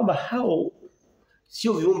 Unaona kwamba hao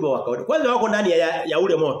sio viumbe wa kawaida. Kwanza wako ndani ya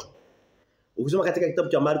ule moto. Ukisoma katika kitabu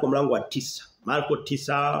cha Marko mlango wa 9. Marko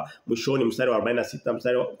 9 mwishoni mstari wa 46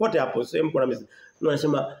 mstari kote hapo sehemu kuna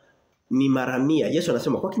anasema ni mara 100. Yesu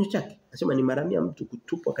anasema kwa kinywa chake. Anasema ni mara 100 mtu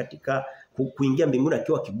kutupwa katika kuingia mbinguni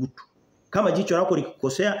akiwa kibutu. Kama jicho lako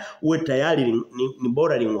likikosea uwe tayari ni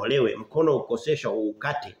bora ling'olewe, mkono ukosesha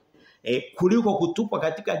ukate. Kuliko kutupwa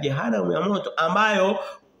katika jehanamu ya moto ambayo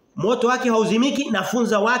moto wake hauzimiki na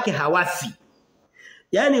funza wake hawafi.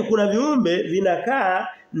 Yaani kuna viumbe vinakaa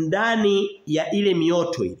ndani ya ile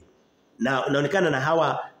mioto ile. Na inaonekana na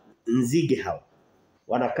hawa nzige hawa.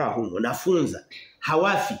 Wanakaa humo na funza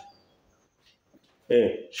hawafi.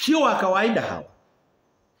 Sio wa kawaida hawa.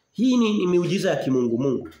 Hii ni miujiza ya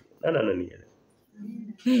kimungu. Nani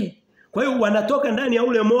nielewa. Kwa hiyo wanatoka ndani ya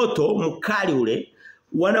ule moto mkali ule,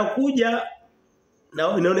 wanakuja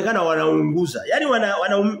na inaonekana wanaunguza. Yaani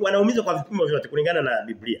wanaumiza kwa vipimo vyote kulingana na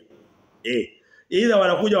Biblia. Ila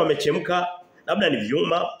wanakuja wamechemka, labda ni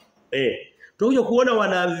vyuma. Tunakuja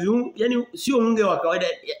kuona yani sio nge wa kawaida.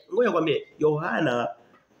 Ngoja kwambie Yohana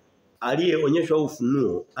aliyeonyeshwa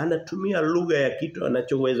Ufunuo anatumia lugha ya kitu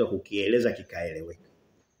anachoweza kukieleza kikaeleweka.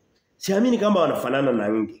 Siamini kama wanafanana na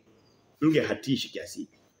nge. Nge hatishi kiasi.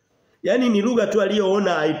 Yaani ni lugha tu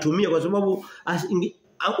aliyoona aitumia kwa sababu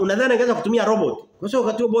unadhani angeweza kutumia robot. Kwa sababu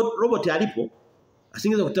wakati robot alipo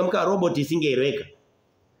asingeweza kutamka robot isingeeleweka.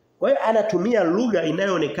 Kwa hiyo anatumia lugha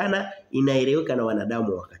inayoonekana inaeleweka na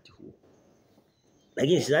wanadamu wakati huo.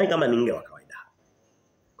 Lakini sidhani kama ni nge wa kawaida.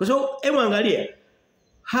 Kwa sababu hebu angalia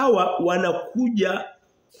hawa wanakuja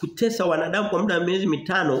kutesa wanadamu kwa muda wa miezi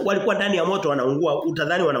 5, walikuwa ndani ya moto wanaungua,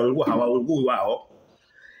 utadhani wanaungua, hawaungui wao.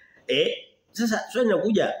 Sasa swali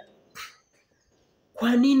linakuja,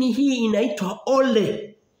 kwa nini hii inaitwa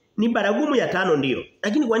ole? Ni baragumu ya 5 ndio.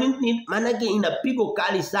 Lakini kwa nini maana yake inapigo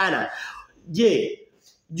kali sana? Je,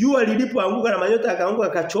 jua lilipoanguka na manyota yakaanguka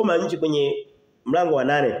akachoma nchi kwenye mlango wa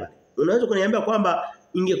 8 pale. Unaweza kuniambia kwamba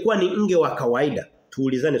ingekuwa ni nge wa kawaida?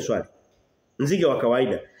 Tuulizane swali. Nzige wa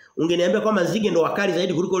kawaida. Ungeniambia kwamba nzige ndo wakali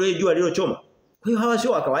zaidi kuliko ile jua lililochoma. Kwa hiyo hawa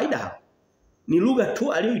sio wa kawaida hawa. Ni lugha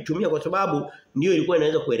tu aliyoitumia kwa sababu ndio ilikuwa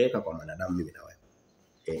inaweza kueleweka kwa wanadamu mimi na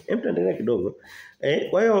wewe. Hebu tuendelee kidogo.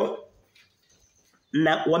 Kwa hiyo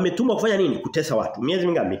na wametumwa kufanya nini? Kutesa watu. Miezi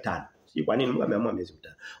mingapi? 5. Si kwa nini Mungu ameamua miezi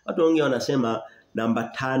 5. Watu wengine wanasema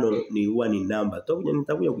namba 5 ni namba.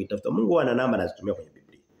 Nitakuja kuitafuta. Mungu ana namba anazitumia kwenye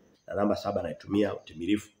Biblia. Na namba 7 anaitumia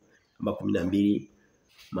utimilifu. Namba 12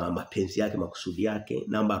 mapenzi yake, makusudi yake.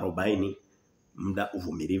 Namba 40 muda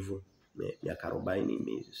uvumilivu. Miaka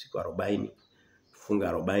 40, siku 40,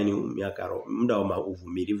 funga 40, muda wa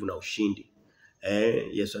uvumilivu na ushindi.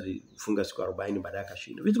 Yesu alifunga siku 40 baadaye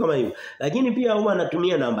akashinda. Vitu kama hivyo. Lakini pia huwa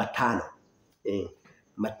anatumia namba 5.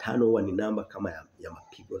 Namba 5 huwa ni namba kama ya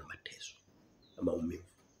mapigo na mateso. Na maumivu.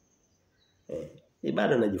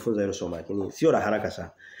 Bado najifunza hilo somo lakini sio la haraka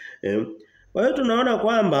sana. Kwa hiyo tunaona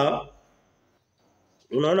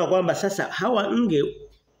kwamba sasa hawa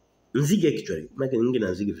nzige kichwani. Maana nge na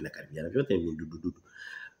nzige vinakaribiana. Vyote ni dudu.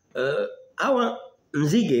 Hawa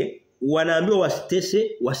nzige wanaambiwa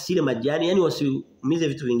wasitese, wasile majani, yani wasiumize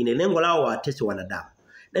vitu vingine. Lengo lao watese wanadamu.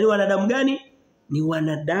 Na ni wanadamu gani? Ni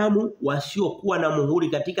wanadamu wasiokuwa na muhuri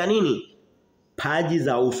katika nini? Paji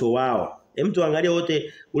za uso wao. Hem tuangalie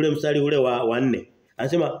wote ule mstari ule wa 4.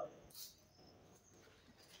 Anasema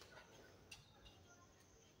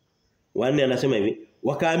 4 anasema hivi,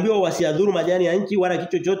 Wakaambiwa wasiadhuru majani ya nchi wala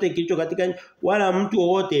kitu chochote kilicho katika nchi wala mtu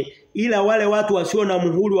wowote ila wale watu wasio na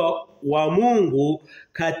muhuri wa Mungu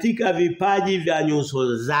katika vipaji vya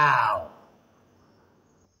nyuso zao.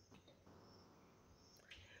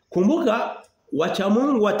 Kumbuka wacha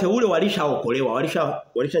Mungu wateule walishaokolewa,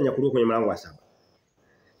 walishanyakuliwa kwenye mlango wa 7.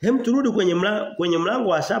 Hem turudi kwenye mlango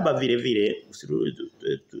wa 7 vile vile,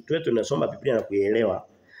 tuwe tunasoma Biblia na kuielewa.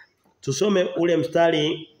 Tusome ule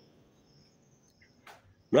mstari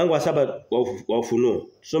mlango wa 7 wa Ufunuo.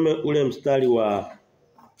 Tusome ule mstari wa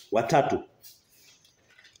 3.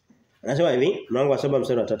 Anasema hivi, mlango wa 7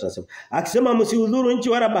 mstari wa 3 anasema, akisema msihudhuru nchi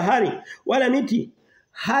wala bahari wala miti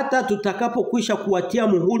hata tutakapokwisha kuwatia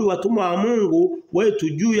muhuri watumwa wa Mungu wetu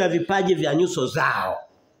juu ya vipaji vya nyuso zao.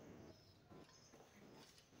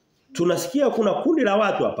 Tunasikia kuna kundi la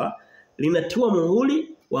watu hapa linatiwa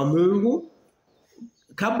muhuri wa Mungu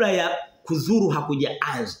kabla ya kudhuru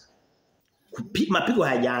hakujaanza. Mapigo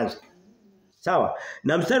hayajaanza. Sawa?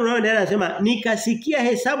 Na mstari unaoendelea anasema nikasikia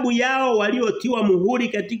hesabu yao waliotiwa muhuri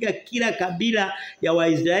katika kila kabila ya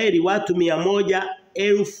Waisraeli watu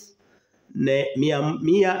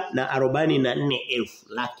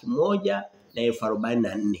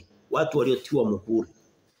 144,000 watu waliotiwa muhuri.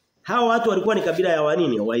 Hawa watu walikuwa ni kabila ya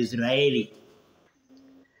wanini? Waisraeli.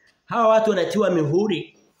 Hawa watu wanatiwa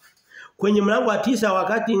mihuri kwenye mlango wa 9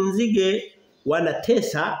 wakati nzige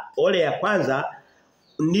wanatesa ole ya kwanza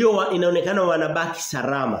ndio inaonekana wanabaki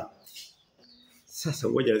salama. Sasa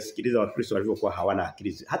ngoja nisikilize Wakristo walivyokuwa hawana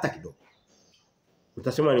akili hata kidogo.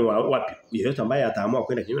 Utasema ni wapi? Yeyote ambaye ataamua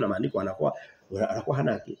kwenda kinyume na maandiko anakuwa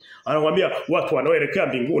hana akili. Anakuambia watu wanaoelekea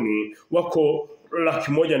mbinguni wako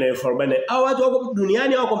 140,000. Hao watu wako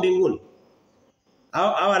duniani au wako mbinguni?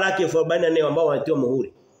 Hao 140,000 ambao wanatiwa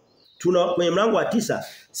muhuri. Tuna kwenye mlango wa 9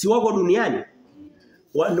 si wako duniani.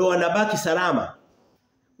 Ndio wanabaki salama.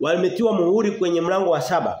 Walimetiwa muhuri kwenye mlango wa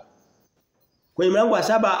 7. Kwenye mlango wa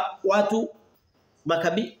 7 watu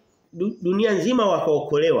dunia nzima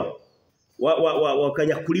wakaokolewa.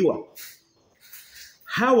 Wakanyakuliwa.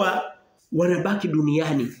 Hawa wanabaki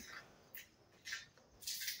duniani.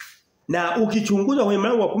 Na ukichunguza kwenye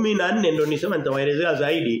mlango wa 14 ndio nisema nitawaelezea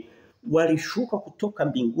zaidi, walishuka kutoka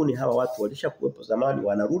mbinguni hawa watu walishakuwepo zamani,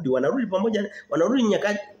 wanarudi pamoja, wanarudi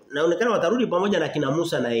nyakati, naonekana watarudi pamoja na kina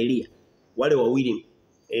Musa na Elia. Wale wawili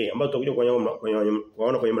ambao tutakuja kwenye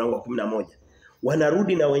mlango wa 11.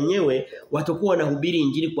 Wanarudi na wenyewe watakuwa wanahubiri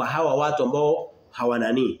injili kwa hawa watu ambao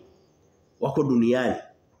hawana nini? Wako duniani.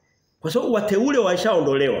 Kwa sababu wateule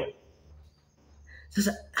washaondolewa.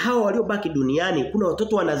 Sasa hawa waliobaki duniani kuna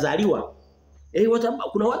watoto wanazaliwa.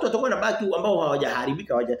 Kuna watu watakuwa wanabaki ambao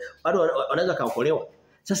hawajaharibika, bado wanaweza kaokolewa.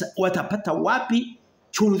 Sasa watapata wapi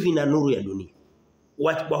chumvi na nuru ya dunia?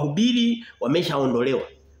 Wahubiri wameshaondolewa.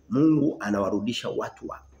 Mungu anawarudisha watu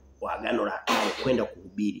wa agano la kale kwenda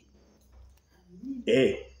kuhubiri.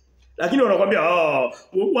 Lakini wanakuambia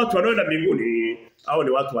watu wanaoenda mbinguni hao ni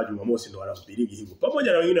watu wa Jumamosi ndio wanahubiri hivyo.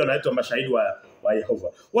 Pamoja na wengine wanaitwa mashahidi wa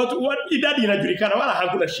Yehova. Idadi inajulikana wala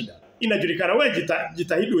hakuna shida. Inajulikana wewe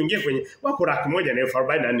jitahidi uingie kwenye wako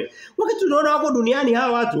 144,000. Wakati tunaona wako duniani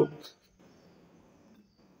hawa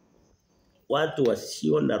watu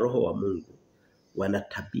wasio na roho wa Mungu wana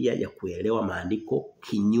tabia ya kuelewa maandiko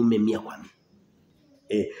kinyume 100%.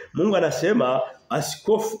 Mungu anasema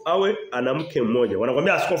askofu awe ana mke mmoja.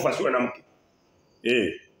 Wanakuambia askofu asiwe na mke.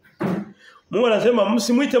 Mungu anasema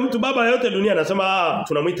msimuite mtu baba yote dunia, anasema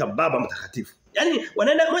tunamuita baba mtakatifu. Yaani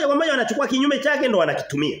wanaenda moja kwa moja wanachukua kinyume chake ndo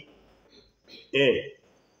wanakitumia.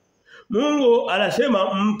 Mungu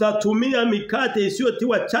anasema mtatumia mikate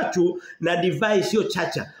isiyotiwa chachu na divai isiyo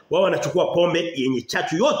chacha. Wao wanachukua pombe yenye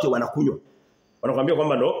chachu yote wanakunywa. Wanakuambia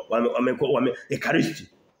kwamba ndo wame ekaristi.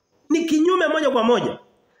 Ni kinyume moja kwa moja.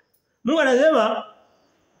 Mungu anasema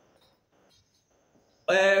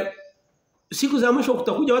siku za mwisho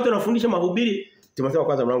kutakuja watu wanafundisha mahubiri. Timotheo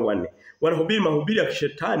kwanza mlango wa 4. Wanahubiri mahubiri ya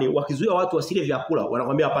kishetani wakizuia watu wasile vyakula.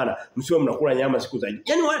 Wanakuambia hapana, msiwe mnakula nyama siku zaidi.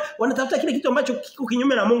 Yaani wanatafuta kile kitu ambacho kiko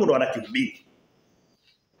kinyume na Mungu ndo wanakihubiri.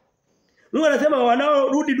 Mungu anasema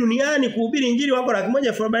wanaorudi duniani kuhubiri injili wako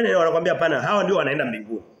 140,000 wanakuambia hapana, hawa ndio wanaenda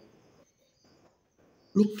mbinguni.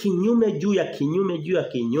 Ni kinyume juu ya kinyume juu ya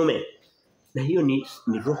kinyume. Na hiyo ni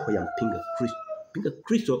roho ya mpinga Kristo. Mpinga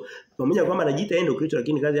Kristo pamoja kwamba anajiita yeye ndio Kristo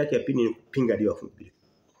lakini kazi yake ya pili ni kupinga dio afubiri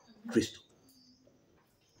Kristo.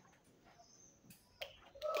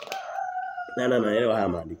 Naelewa haya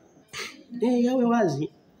maandiko. Yawe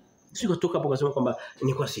wazi. Sio kutoka hapo kusema kwamba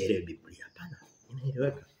ni kwa sielewi Biblia. Hapana.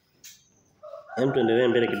 Inaeleweka. Hem tuendelee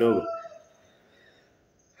mbele kidogo.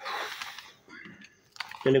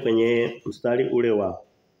 Twende kwenye mstari ule wa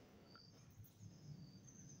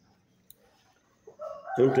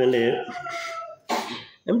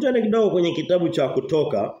Hem tuende kidogo kwenye kitabu cha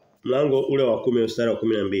Kutoka, mlango ule wa 10 mstari wa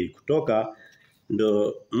 12. Kutoka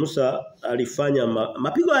ndo Musa alifanya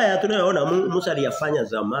mapigo haya tunayoona Musa aliyafanya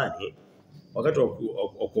zamani wakati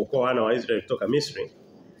wa kuokoa wana wa Israeli kutoka Misri.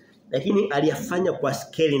 Lakini aliyafanya kwa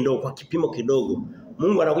scale ndogo, kwa kipimo kidogo.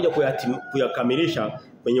 Mungu anakuja kuyakamilisha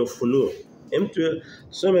kwenye Ufunuo. Hem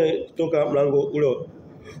tusome Kutoka mlango ule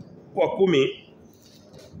wa 10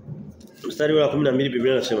 mstari wa 12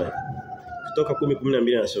 Biblia inasema. Kutoka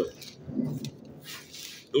 10:12 anasema.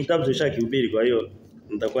 Kitabu tushakihubiri kwa hiyo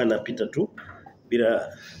nitakuwa napita tu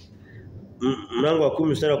bila mlango wa 10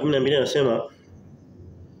 mstari wa 12 anasema.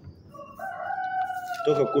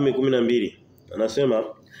 Kutoka 10:12 anasema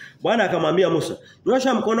Bwana akamwambia Musa,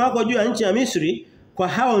 "Nyosha mkono wako juu ya nchi ya Misri kwa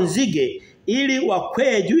hao nzige ili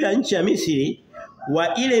wakwee juu ya nchi ya Misri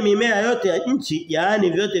wa ile mimea yote ya nchi, yaani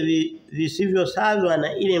vyote visivyosazwa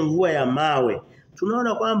na ile mvua ya mawe."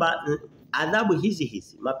 Tunaona kwamba adhabu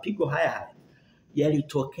hizi mapigo haya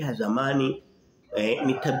yalitokea zamani.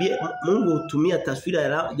 Ni tabia Mungu hutumia taswira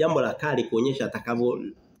ya jambo la kale kuonyesha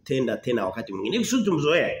atakavyotenda tena wakati mwingine. Ili sisi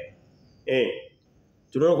tumzoee.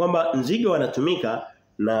 Tunaona kwamba nzige wanatumika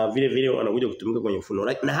na vile vile wanakuja kutumika kwenye Ufunuo.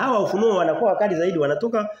 Na hawa Ufunuo wanakuwa wakali zaidi,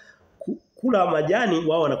 wanatoka kula majani,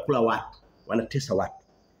 wao wanakula watu, wanatesa watu.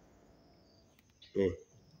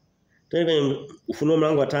 Tena Ufunuo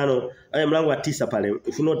mlango wa 5, mlango wa 9 pale.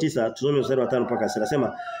 Ufunuo 9 tusome mstari wa 5 mpaka 6.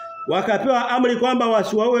 Nasema wakapewa amri kwamba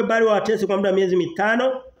wasiwaue bali watese kwa muda miezi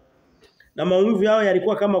 5, na maumivu yao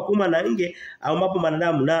yalikuwa kama kuma na nge au mapo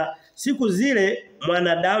wanadamu, na siku zile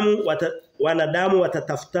wanadamu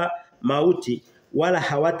watatafuta mauti wala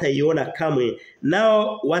hawataiona kamwe,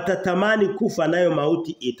 nao watatamani kufa nayo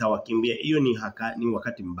mauti itawakimbia. Hiyo ni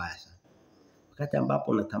wakati mbaya sana. Wakati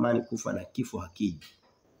ambapo unatamani kufa na kifo hakiji.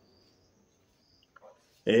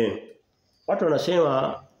 Watu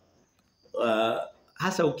wanasema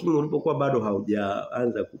hasa ukimwi ulipokuwa bado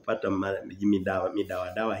haujaanza kupata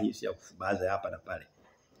midawa hii ya kufubaza hapa na pale.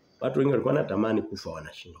 Watu wengi walikuwa wanatamani kufa,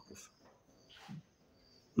 wanashindwa kufa.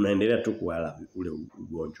 Unaendelea tu kuwala ule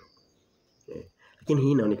ugonjwa. Lakini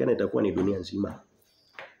hii inaonekana itakuwa ni dunia nzima.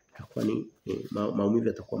 Itakuwa ni maumivu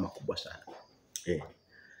yatakuwa makubwa sana.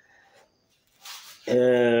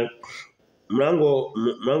 Mlango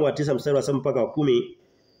wa 9 mstari wa 7 mpaka wa 10.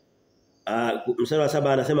 Mstari wa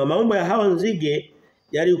 7 anasema maumbo ya hao nzige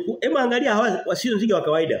yalikuwa, angalia hawa wasio nzige wa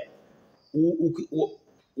kawaida.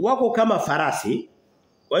 Wako kama farasi.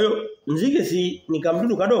 Kwa hiyo nzige si ni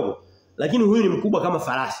kamdudu kadogo, lakini huyu ni mkubwa kama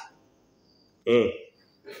farasi.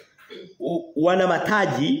 Wana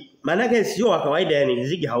mataji, maana yake sio wa kawaida, yani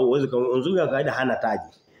nzige hauwezi nzige wa kawaida hana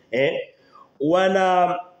taji.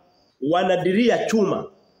 Wana diria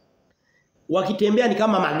chuma. Wakitembea ni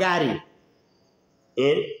kama magari.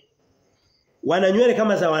 Wana nywele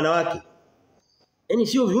kama za wanawake. Yaani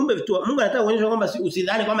sio viumbe vitu. Mungu anataka kuonyesha kwamba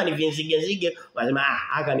usidhani kwamba ni vinzige. Wanasema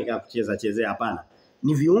haka nikakuchezea hapana.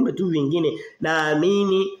 Ni viumbe tu vingine.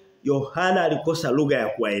 Naamini Yohana alikosa lugha ya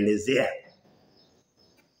kuwaelezea.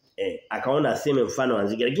 Akaona aseme mfano wa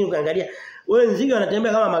nzige. Lakini ukiangalia wewe nzige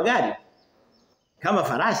wanatembea kama magari. Kama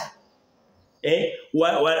farasi.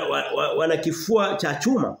 Wana kifua cha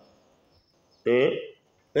chuma.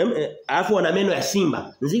 Alafu wana meno ya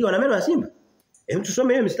simba. Nzige wana meno ya simba.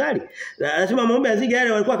 Tusome hiyo mstari. Anasema maumbo ya nzige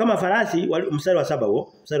yale walikuwa kama farasi, mstari wa 7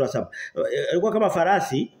 huo, mstari wa 7. Walikuwa kama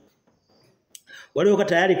farasi waliokuwa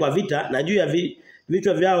tayari kwa vita, na juu ya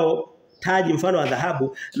vichwa vyao taji mfano wa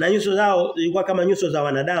dhahabu, na nyuso zao zilikuwa kama nyuso za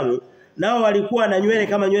wanadamu. Nao walikuwa na nywele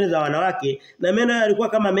kama nywele za wanawake, na meno yalikuwa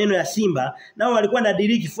kama meno ya simba. Nao walikuwa na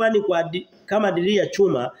dirii kifuani kama dirii ya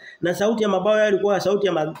chuma, na sauti ya mabawa yao ilikuwa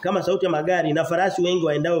kama sauti ya magari, na farasi wengi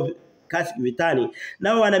waendao kasi vitani.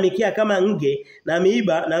 Nao wana mikia kama nge, na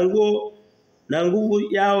miiba, na nguvu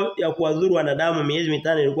yao ya kuwadhuru wanadamu miezi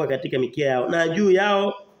 5 ilikuwa katika mikia yao. Na juu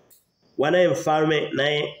yao wanaye mfalme,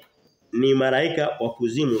 naye ni malaika wa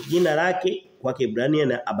kuzimu. Jina lake kwa Kiebrania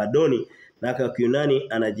na Abadoni, na kwa Kiyunani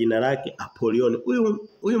ana jina lake Apolioni.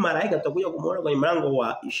 Huyu malaika tutakuja kumuona kwenye mlango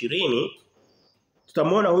wa 20.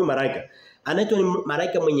 Tutamuona huyu malaika. Anaitwa ni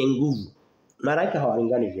malaika mwenye nguvu. Malaika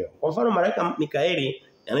hawalingani vyeo. Kwa mfano malaika Mikaeli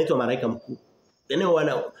anaitwa malaika mkuu.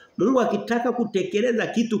 Yaani Mungu akitaka kutekeleza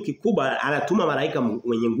kitu kikubwa anatuma malaika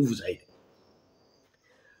mwenye nguvu zaidi.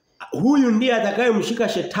 Huyu ndiye atakayemshika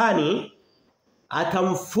shetani,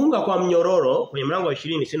 atamfunga kwa mnyororo. Kwenye mlango wa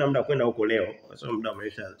 20 sina muda kwenda huko leo kwa sababu muda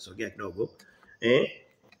umeshasogea kidogo.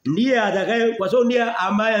 Ndiye kwa sababu ndiye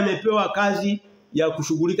ambaye amepewa kazi ya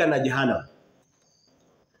kushughulika na jehanamu.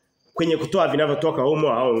 Kwenye kutoa vinavyotoka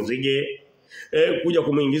humo au nzige, kuja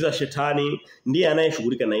kumuingiza shetani, ndiye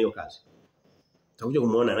anayeshughulika na hiyo kazi. Tutakuja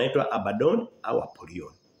kumuona anaitwa Abadon au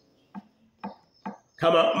Apolion.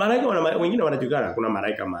 Kama malaika wengine wanajulikana, kuna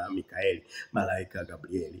malaika Mikaeli, malaika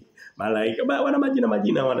Gabrieli, malaika wana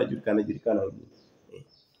majina wanajulikana wengine.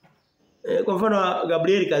 Kwa mfano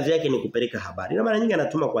Gabrieli kazi yake ni kupeleka habari. Na mara nyingi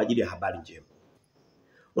anatuma kwa ajili ya habari njema.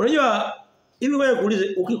 Unajua hivi wewe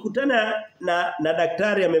kuulize ukikutana na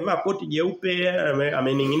daktari amevaa koti jeupe,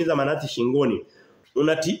 ameninginiza manati shingoni,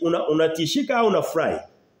 unatishika au unafurahi?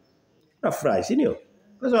 Unafurahi, si ndio?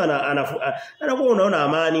 Sasa anakuwa unaona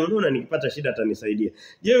amani, unaona nikipata shida atanisaidia.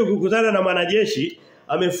 Je, ukikutana na mwanajeshi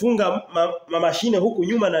amefunga mashine huku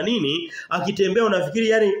nyuma na nini, akitembea unafikiri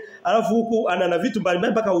yani alafu huku ana vitu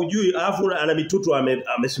mbalimbali mpaka ujui, alafu ana mitutu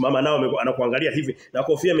amesimama nao anakuangalia hivi na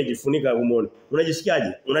kofia imejifunika umone.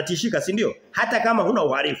 Unajisikiaje? Unatishika, si ndio? Hata kama huna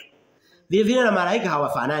uhalifu. Vile vile na malaika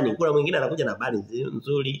hawafanani. Kuna mwingine anakuja na habari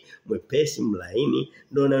nzuri, mwepesi, mlaini,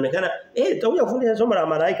 ndio inaonekana tutakuja kufundisha somo la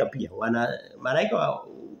malaika pia. Malaika wa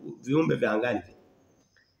viumbe vya angani.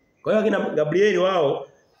 Kwa hiyo kina Gabrieli wao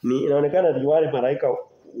ni inaonekana ni wale malaika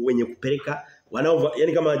wenye kupeleka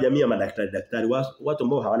yani kama jamii ya daktari watu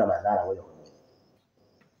ambao hawana madhara moja kwa moja.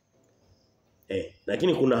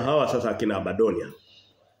 Lakini kuna hawa sasa akina Abadonia.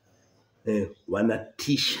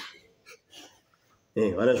 Wanatisha.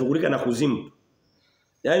 Wanashughulika na kuzimu.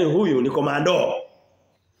 Yaani huyu ni komando.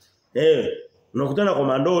 Unakutana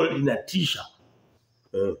komando linatisha.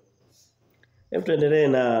 Hebu tuendelee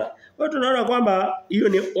na kwa tunaona kwamba hiyo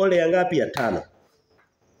ni ole ya ngapi? Ya 5.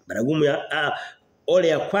 Baragumu ya ole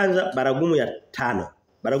ya kwanza, baragumu ya 5,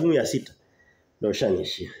 baragumu ya 6. Ndio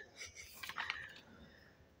shanyishia.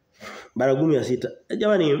 Baragumu ya 6.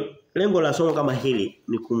 Jamani, lengo la somo kama hili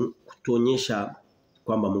ni kutuonyesha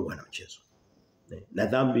kwamba Mungu ana mchezo. Na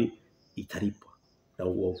dhambi italipwa na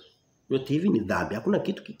uovu. Yote hivi ni dhambi. Hakuna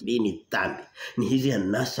kitu kingine ni dhambi. Ni hizi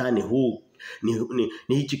anasa, ni huu,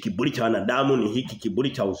 ni hichi kiburi cha wanadamu, ni hiki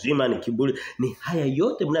kiburi cha uzima, ni kiburi, ni haya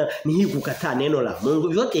yote ni hii kukataa neno la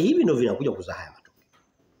Mungu. Yote hivi ndio vinakuja kuzaa haya matokeo.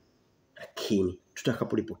 Lakini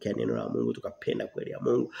tutakapolipokea neno la Mungu tukapenda kweli ya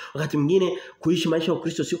Mungu, wakati mwingine kuishi maisha ya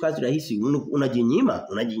Kristo sio kazi rahisi.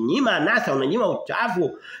 Unajinyima anasa, unanyima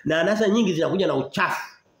uchafu, na anasa nyingi zinakuja na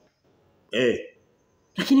uchafu.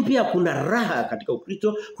 Lakini pia kuna raha katika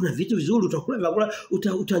Ukristo, kuna vitu vizuri utakula vyakula,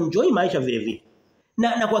 utaenjoy maisha vile vile.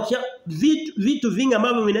 Na kwa vitu vingi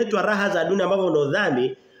ambavyo vinaitwa raha za dunia ambavyo ndio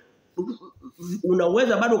dhambi,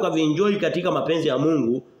 unaweza bado ukavienjoy katika mapenzi ya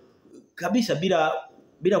Mungu kabisa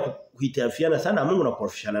bila kuhitilafiana sana Mungu na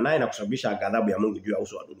kukorofishana naye na kusababisha ghadhabu ya Mungu juu ya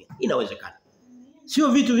uso wa dunia. Inawezekana. Sio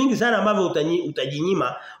vitu vingi sana ambavyo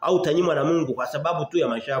utajinyima au utanyimwa na Mungu kwa sababu tu ya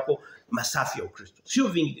maisha yako masafi ya Ukristo. Sio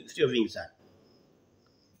vingi sana.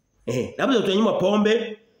 Labda utanyimwa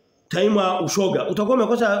pombe, utanyimwa ushoga, utakuwa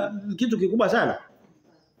umekosa kitu kikubwa sana.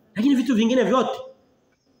 Lakini vitu vingine vyote,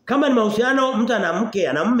 kama ni mahusiano mtu ana mke,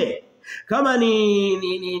 ana mume, kama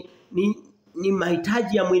ni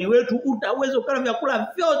mahitaji ya mwili wetu, unaweza kula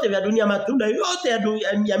vyakula vyote vya dunia, matunda yote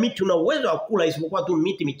ya miti una uwezo wa kula isipokuwa tu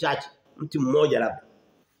miti michache, mti mmoja labda.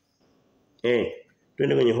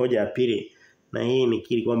 Twende kwenye hoja ya pili, na hii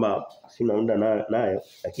nikiri kwamba sina muda nayo,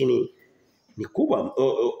 lakini ni kubwa.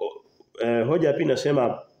 Hoja ya pili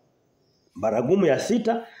nasema baragumu ya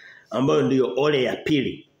 6 ambayo ndiyo ole ya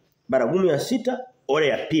pili. Baragumu ya 6, ole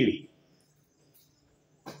ya pili.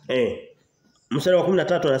 Mstari wa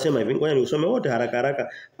 13 anasema hivi, ngoja niusome wote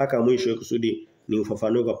haraka mpaka mwisho kusudi ni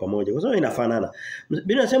ufafanue kwa pamoja. Kwa sababu inafanana.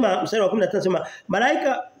 Biblia inasema mstari wa 13 anasema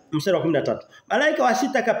mstari wa 13. Malaika wa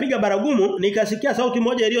 6 akapiga baragumu, nikasikia sauti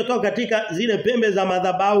moja iliyotoka katika zile pembe za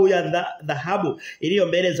madhabahu ya dhahabu iliyo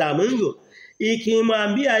mbele za Mungu,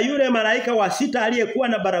 ikimwambia yule malaika wa 6 aliyekuwa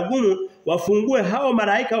na baragumu wafungue hao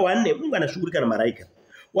malaika 4. Mungu anashughulika na malaika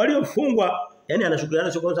waliofungwa, yani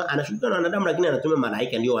anashughulika na wanadamu, lakini anatumia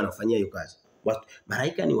malaika ndio wanafanyia hiyo kazi.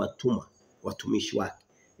 Malaika ni watumwa, watumishi wake.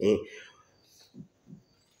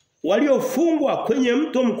 Waliofungwa kwenye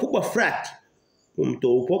mto mkubwa Frati.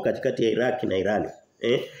 Mto upo katikati ya Iraki na Irani.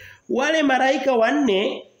 Wale malaika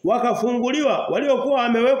 4 wakafunguliwa, waliokuwa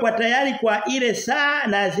wamewekwa tayari kwa ile saa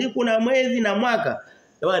na siku na mwezi na mwaka.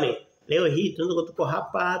 Jamani, leo hii tuko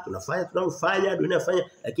hapa, tunafanya, dunia inafanya,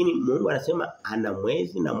 lakini Mungu anasema ana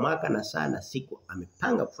mwezi na mwaka na saa na siku,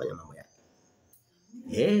 amepanga kufanya mambo yake.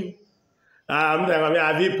 Mtu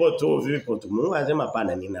anamwambia vipo tu. Mungu anasema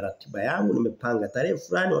hapana, nina ratiba yangu, nimepanga tarehe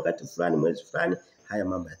fulani, wakati fulani, mwezi fulani, haya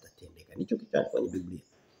mambo yatatendeka. Ndicho kitu kwenye Biblia.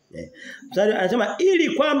 Mstari anasema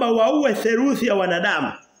ili kwamba waue theluthi ya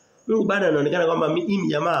wanadamu. Mungu bado anaonekana kwamba hii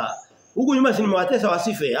jamaa huku nyuma si nimewatesa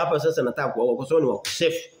wasife, hapa sasa nataka kuwaua kwa sababu ni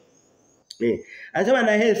wakosefu. Anasema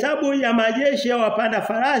na hesabu ya majeshi ya wapanda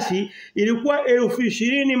farasi ilikuwa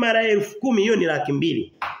 20,000 mara 10,000, hiyo ni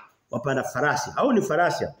 200,000. Wapanda farasi au ni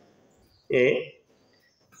farasi?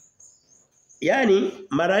 yani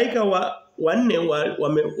malaika wanne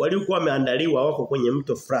waliokuwa wameandaliwa wako kwenye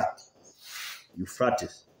mto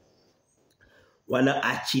Euphrates.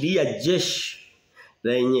 Wanaachilia jeshi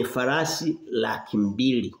lenye farasi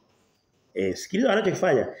 200,000. Sikiliza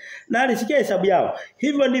wanachokifanya. Na alisikia hesabu yao.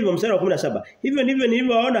 Hivyo ndivyo mstari wa 17. Hivyo ndivyo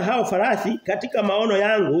nilivyowaona hao farasi katika maono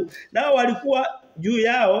yangu, nao walikuwa juu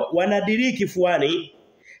yao wanadiriki kifuani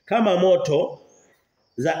kama moto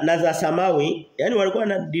za samawi, yani walikuwa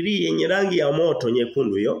na dirii yenye rangi ya moto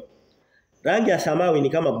nyekundu hiyo. Rangi ya samawi ni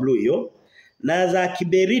kama blue hiyo, na za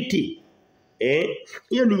kiberiti.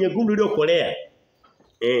 Hiyo ni nyekundu iliyokolea.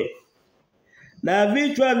 Na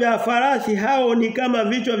vichwa vya farasi hao ni kama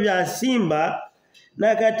vichwa vya simba,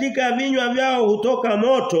 na katika vinywa vyao hutoka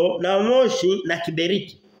moto na moshi na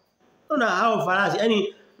kiberiti. Unaona hao farasi,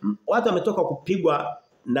 yani watu wametoka kupigwa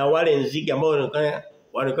na wale nzige ambao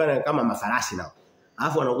wanaonekana kama mafarasi nao.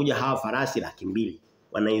 Alafu wanakuja hawa farasi 200,000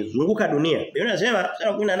 wanaizunguka dunia. Biblia inasema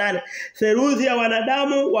sura 18, theluthi ya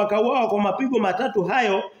wanadamu wakauawa kwa mapigo matatu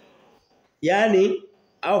hayo. Yani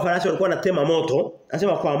hao farasi walikuwa wanatema moto,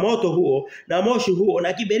 anasema kwa moto huo na moshi huo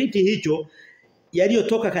na kiberiti hicho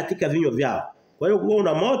yaliyotoka katika vinywa vyao. Kwa hiyo kuwa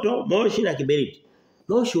una moto, moshi na kiberiti.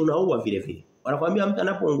 Moshi unaua vile vile. Wanakuambia mtu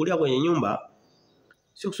anapoungulia kwenye nyumba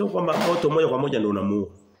sio kusema kwamba moto moja kwa moja ndio unamuua.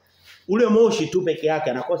 Ule moshi tu peke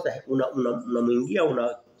yake anakosa unamuingia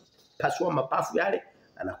unapasua mapafu yale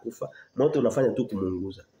anakufa. Moto unafanya tu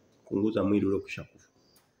kuunguza mwili ule ukishakufa.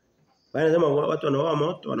 Bwana anasema watu wanaoa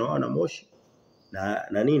moto, wanaoa na moshi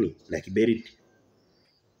na nini? Na kiberiti.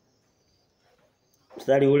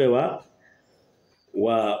 Mstari ule wa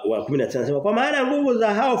 19 anasema kwa maana nguvu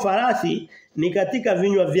za hao farasi ni katika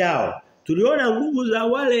vinywa vyao. Tuliona nguvu za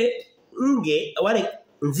wale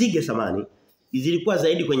nzige samani zilikuwa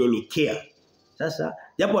zaidi kwenye mikia. Sasa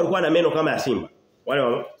japo walikuwa na meno kama ya simba.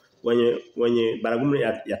 Wale wenye baragumu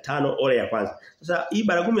ya 5 ole ya kwanza. Sasa hii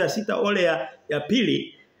baragumu ya 6 ole ya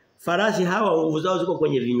pili, farasi hawa nguvu zao ziko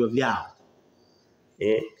kwenye vinywa vyao.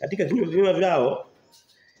 Katika vinywa vyao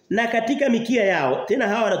na katika mikia yao. Tena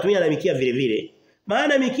hawa wanatumia na mikia vile vile.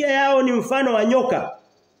 Maana mikia yao ni mfano wa nyoka.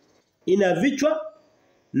 Ina vichwa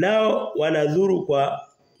nao wanadhuru kwa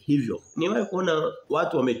hivyo. Niwahi kuona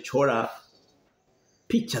watu wamechora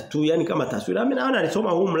picha tu, yani kama taswira. Mimi naona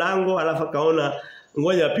alisoma huu mlango alafu kaona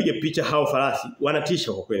ngoja apige picha hao farasi.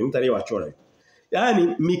 Wanatisha kwa kweli, mtu aliyewachora.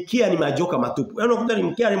 Yaani mikia ni majoka matupu. Yaani unakuta ni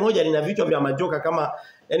mikia moja lina vichwa vya majoka kama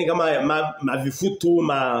mavifutu,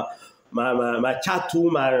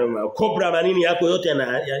 machatu, cobra manini yako yote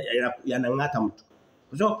yanangata mtu.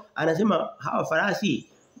 So anasema hawa farasi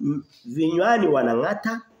vinywani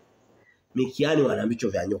wanangata, mikiani wana vichwa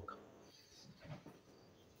vya nyoka.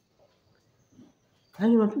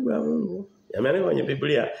 Haya mapigo ya Mungu yameandikwa kwenye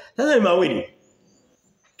Biblia. Sasa ni mawili.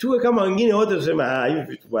 Tuwe kama wengine wote tuseme hivi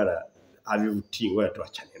vitu bwana havivutii, wewe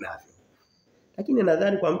tuachane navyo. Lakini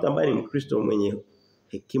nadhani kwa mtu ambaye ni Mkristo mwenye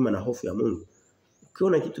hekima na hofu ya Mungu,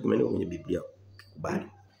 ukiona kitu kimeandikwa kwenye Biblia, kikubali.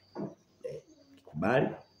 Kikubali.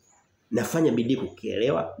 Nafanya bidii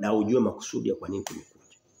kukielewa na ujue makusudi ya kwa nini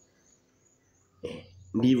kimekuja.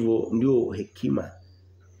 Ndio hekima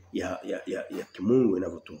ya kimungu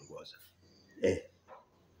inavyotuongoza.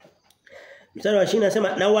 Mstari wa 20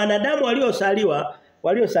 anasema na wanadamu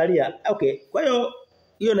waliosalia. Okay, kwa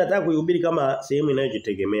hiyo nataka kuihubiri kama sehemu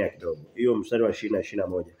inayojitegemea kidogo. Hiyo mstari wa 20 na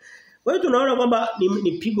 21. Kwa hiyo tunaona kwamba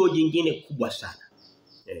ni pigo jingine kubwa sana.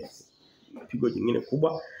 Pigo jingine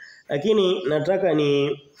kubwa. Lakini nataka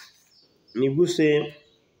niguse,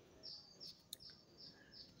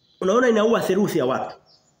 unaona inaua theluthi ya watu.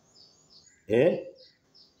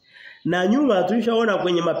 Na nyuma tulishaona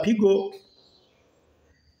kwenye mapigo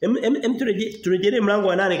turejelee mlango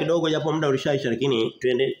wa 8 kidogo japo muda ulishaisha, lakini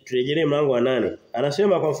turejelee mlango wa 8.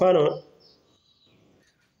 Anasema kwa mfano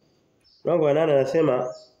mlango wa 8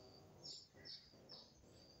 anasema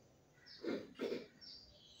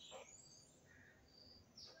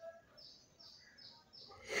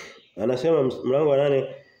mlango wa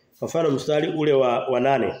 8 kwa mfano mstari ule wa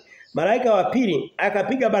 8. Malaika wa pili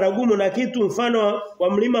akapiga baragumu na kitu mfano wa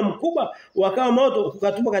mlima mkubwa wakawa moto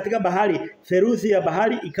ukatupwa katika bahari, theluthi ya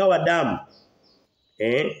bahari ikawa damu.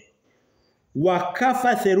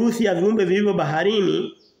 Wakafa theluthi ya viumbe vilivyo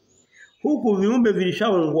baharini, huku viumbe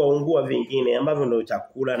vilishaungua vingine ambavyo ndio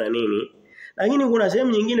chakula na nini. Lakini kuna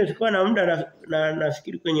sehemu nyingine tulikuwa na muda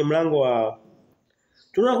nafikiri kwenye mlango wa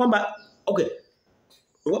tunaona kwamba okay.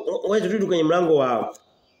 Wewe turudi kwenye mlango wa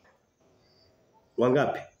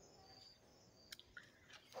ngapi?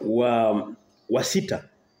 Wa 6.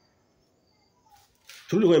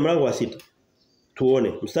 Turudi kwenye mlango wa 6.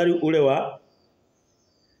 Tuone mstari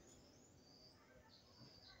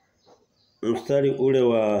ule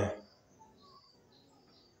wa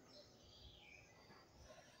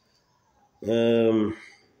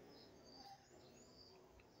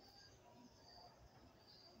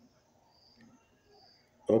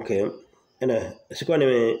Okay. Sikuwa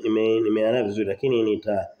nimeana vizuri lakini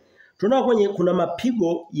tunaona kuna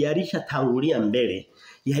mapigo yalishatangulia mbele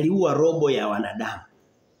yaliua robo ya wanadamu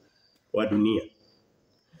wa dunia.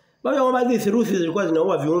 Bado kama hizi virusi zilikuwa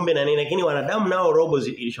zinaua viumbe na nini lakini wanadamu nao robo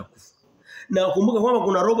ilishakufa. Na kumbuka kwamba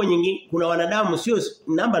kuna robo nyingi, kuna wanadamu sio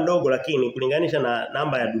namba ndogo lakini kulinganisha na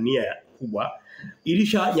namba ya dunia kubwa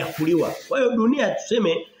ilishanyakuliwa. Kwa hiyo dunia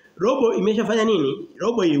tuseme robo imeshafanya nini?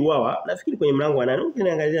 Robo iliuawa. Nafikiri kwenye mlango wa 8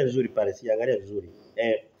 ukiniangalia vizuri pale siangalia vizuri.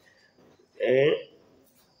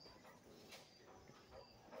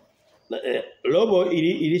 Robo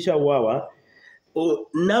ilishauawa.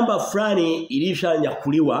 Namba fulani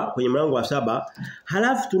ilishanyakuliwa kwenye mlango wa 7.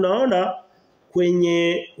 Halafu tunaona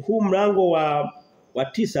kwenye huu mlango wa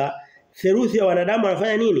 9 theluthi ya wanadamu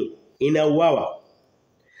wanafanya nini? Inauawa.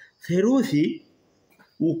 Theluthi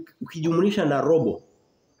ukijumlisha na robo.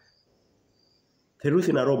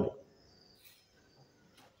 Theluthi na robo.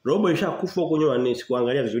 Robo ishakufa huko nyuma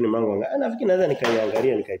nisikuangalia vizuri mlango wangu. Nafikiri naweza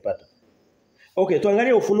nikaiangalia nikaipata. Okay,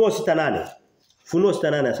 tuangalie Ufunuo 6:8. Ufunuo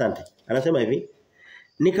 6:8 asante. Anasema hivi.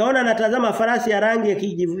 Nikaona natazama farasi ya rangi ya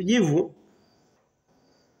kijivujivu.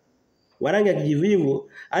 Wa rangi ya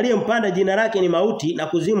kijivujivu aliyempanda jina lake ni Mauti na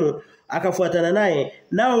Kuzimu akafuatana naye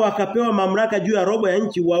nao wakapewa mamlaka juu ya robo ya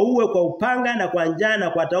nchi waue kwa upanga na kwa njaa na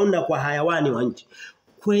kwa tauni na kwa hayawani wa nchi.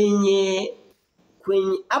 Kwenye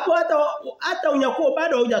hapo hata unyakuo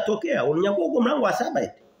bado hujatokea. Unyakuo uko mlango wa 7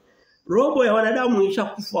 eti. Robo ya wanadamu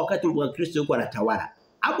ilishakufa wakati Mungu wa Kristo yuko anatawala.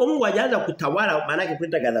 Hapo Mungu hajaanza kutawala maana yake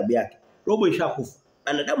kuleta ghadhabu yake. Robo ishakufa.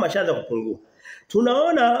 Wanadamu washaanza kupungua.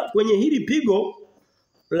 Tunaona kwenye hili pigo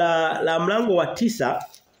la mlango wa 9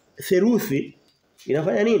 theluthi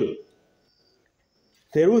inafanya nini?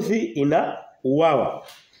 Theluthi inauawa.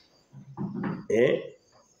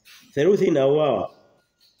 Theluthi inauawa.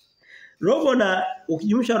 Robo na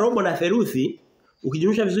ukijumlisha robo na theluthi,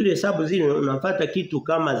 ukijumlisha vizuri hesabu zile unapata kitu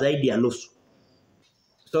kama zaidi ya nusu.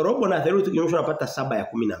 So robo na theluthi ukijumlisha unapata 7 ya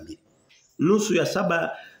 12.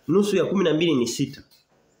 Nusu ya 12 ni 6.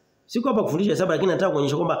 Siko hapa kufundisha hesabu lakini nataka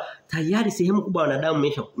kuonyesha kwamba tayari sehemu kubwa ya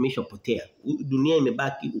wanadamu imeshapotea. Dunia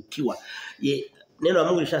imebaki ukiwa. Neno la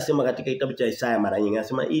Mungu lishasema katika kitabu cha Isaya mara nyingi.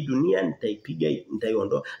 Anasema hii dunia nitaipiga,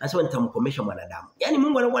 nitaiondoa. Anasema nitamkomesha mwanadamu. Yaani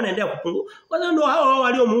Mungu anakuwa anaendelea kupungua. Kwa sababu ndio hao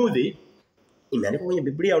waliomuudhi. Imeandikwa kwenye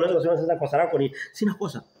Biblia unaweza kusema sasa kosa lako ni sina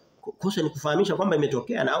kosa. Kosa ni kufahamisha kwamba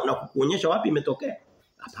imetokea na kukuonyesha wapi imetokea.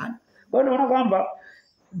 Hapana. Kwa hiyo unaona kwamba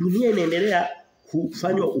dunia inaendelea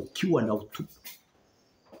kufanywa ukiwa na utupu.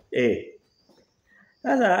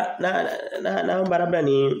 Sasa naomba labda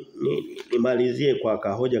nimalizie kwa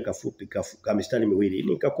kahoja kafupi mistari miwili.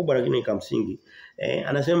 Ni kakubwa lakini ni kamsingi.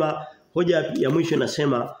 Anasema hoja ya mwisho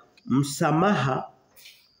nasema msamaha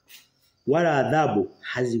wala adhabu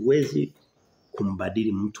haziwezi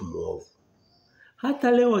kumbadili mtu muovu.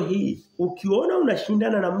 Hata leo hii ukiona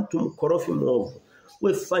unashindana na mtu mkorofi muovu,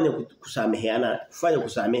 wewe fanya kusameheana, fanya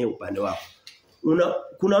kusamehe upande wako.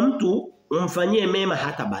 Kuna mtu umfanyie mema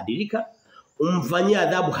hatabadilika, umfanyie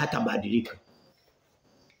adhabu hatabadilika.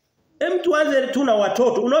 Mtu anze tu na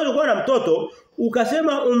watoto, unaweza kuwa na mtoto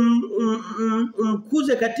ukasema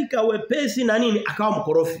umkuze katika wepesi na nini akawa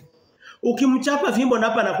mkorofi. Ukimchapa fimbo na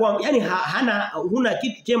hapa anakuwa yani huna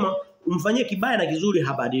kitu chema, umfanyie kibaya na kizuri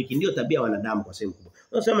habadiliki. Ndio tabia ya wanadamu kwa sehemu kubwa.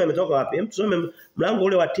 Unasema imetoka wapi? Tusome mlango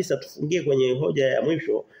ule wa 9 tufungie kwenye hoja ya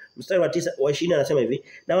mwisho. Mstari wa 9 wa 20 anasema hivi,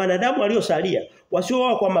 na wanadamu waliosalia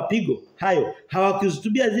wasiooa kwa mapigo hayo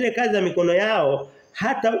hawakuzitubia zile kazi za mikono yao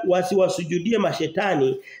hata wasiwasujudie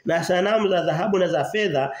mashetani na sanamu za dhahabu na za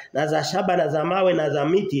fedha na za shaba na za mawe na za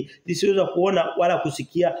miti zisiweza kuona wala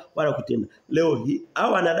kusikia wala kutenda. Leo hii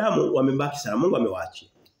hao wanadamu wamebaki sana, Mungu amewaacha.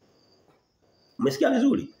 Umesikia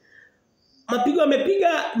vizuri? Mapigo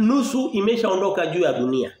yamepiga nusu imeshaondoka juu ya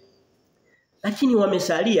dunia. Lakini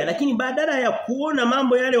wamesalia, lakini badala ya kuona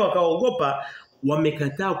mambo yale wakaogopa,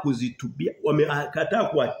 wamekataa kuzitubia,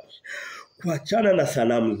 wamekataa kuachana na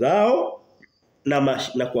sanamu zao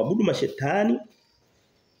na kuabudu mashetani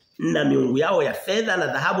na miungu yao ya fedha na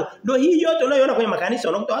dhahabu. Ndio hii yote unayoona kwenye makanisa,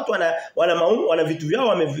 unakuta watu wana vitu vyao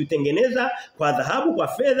wamevitengeneza kwa dhahabu, kwa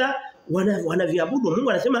fedha, wanaviabudu. Mungu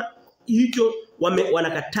anasema hicho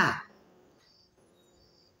wanakataa.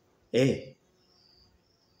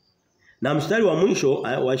 Na mstari wa mwisho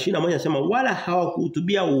wa 21 anasema wala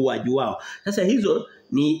hawakuhutubia uuaji wao. Sasa hizo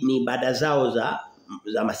ni ibada zao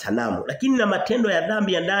za masanamu. Lakini na matendo ya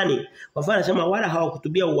dhambi ya ndani, kwa mfano anasema wala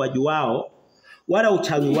hawakuhutubia uuaji wao, wala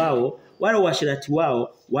uchawi wao, wala uasherati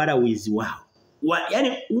wao, wala wizi wao.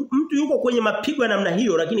 Yaani mtu yuko kwenye mapigo ya namna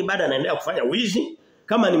hiyo lakini bado anaendelea kufanya wizi,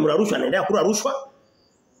 Kama ni mla rushwa anaendelea kula rushwa.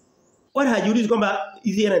 Wala hajiulizi kwamba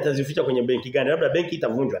hizi hela nitazificha kwenye benki gani, labda benki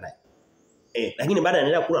itavunjwa naye. Lakini baada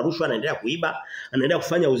anaendelea kula rushwa, anaendelea kuiba, anaendelea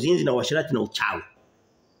kufanya uzinzi na uasherati na uchawi.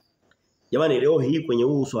 Jamani, leo hii kwenye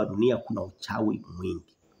uso wa dunia kuna uchawi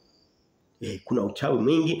mwingi. Kuna uchawi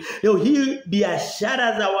mwingi. Leo hii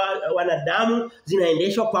biashara za wanadamu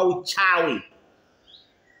zinaendeshwa kwa uchawi.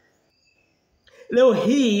 Leo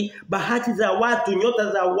hii bahati za watu,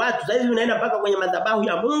 nyota za watu, sasa hivi unaenda mpaka kwenye madhabahu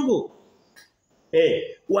ya Mungu.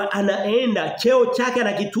 Anaenda cheo chake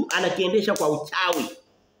anakiendesha kwa uchawi.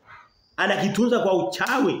 Anakitunza kwa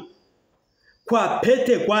uchawi. Kwa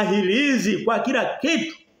pete, kwa hirizi, kwa kila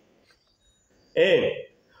kitu.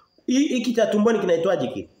 Hiki cha tumboni kinaitwaje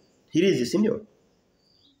kile? Hirizi, si ndio?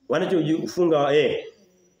 Wanachofunga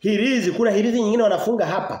hirizi, kuna hirizi nyingine wanafunga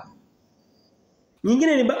hapa.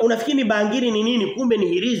 Nyingine unafikiri ni bangili ni nini, kumbe ni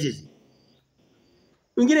hirizi.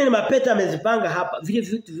 Nyingine ni mapeta amezipanga hapa. Vile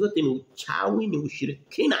vitu vyote ni uchawi, ni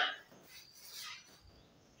ushirikina.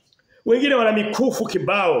 Wengine wana mikufu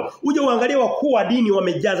kibao. Uje uangalie wakuu wa dini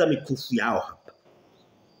wamejaza mikufu yao hapa.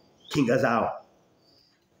 Kinga zao.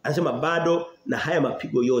 Anasema bado na haya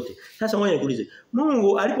mapigo yote. Sasa ngoja nikuulize.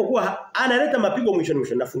 Mungu alipokuwa analeta mapigo mwisho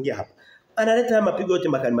nafungia hapa. Analeta haya mapigo yote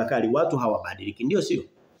makali watu hawabadiliki. Ndio sio?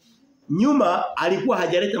 Nyuma alikuwa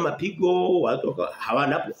hajaleta mapigo watu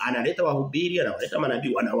hawanapo, analeta wahubiri, analeta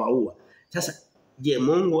manabii wanawaua. Sasa je,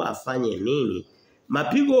 Mungu afanye nini?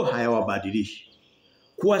 Mapigo hayawabadilishi.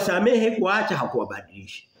 Kuwasamehe kuacha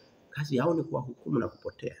hakuwabadilishi. Kazi yao ni kuwahukumu na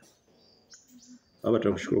kupotea. Baba,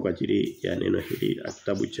 tunakushukuru kwa ajili ya neno hili la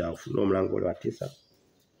kitabu cha Ufunuo mlango wa 9.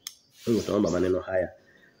 Mungu, tunaomba maneno haya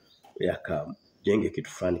yakajenge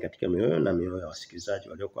kitu fulani katika mioyo ya wasikilizaji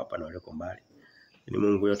walioko hapa na walioko mbali. Ni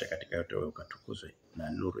Mungu, yote katika yote wewe ukatukuzwe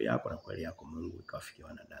na nuru yako na kweli yako Mungu ikawafikia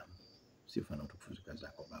wanadamu. Sifa na utukufu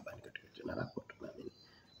zako Baba, ni katika jina lako tunaamini.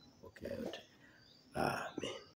 Okay, yote. Amen.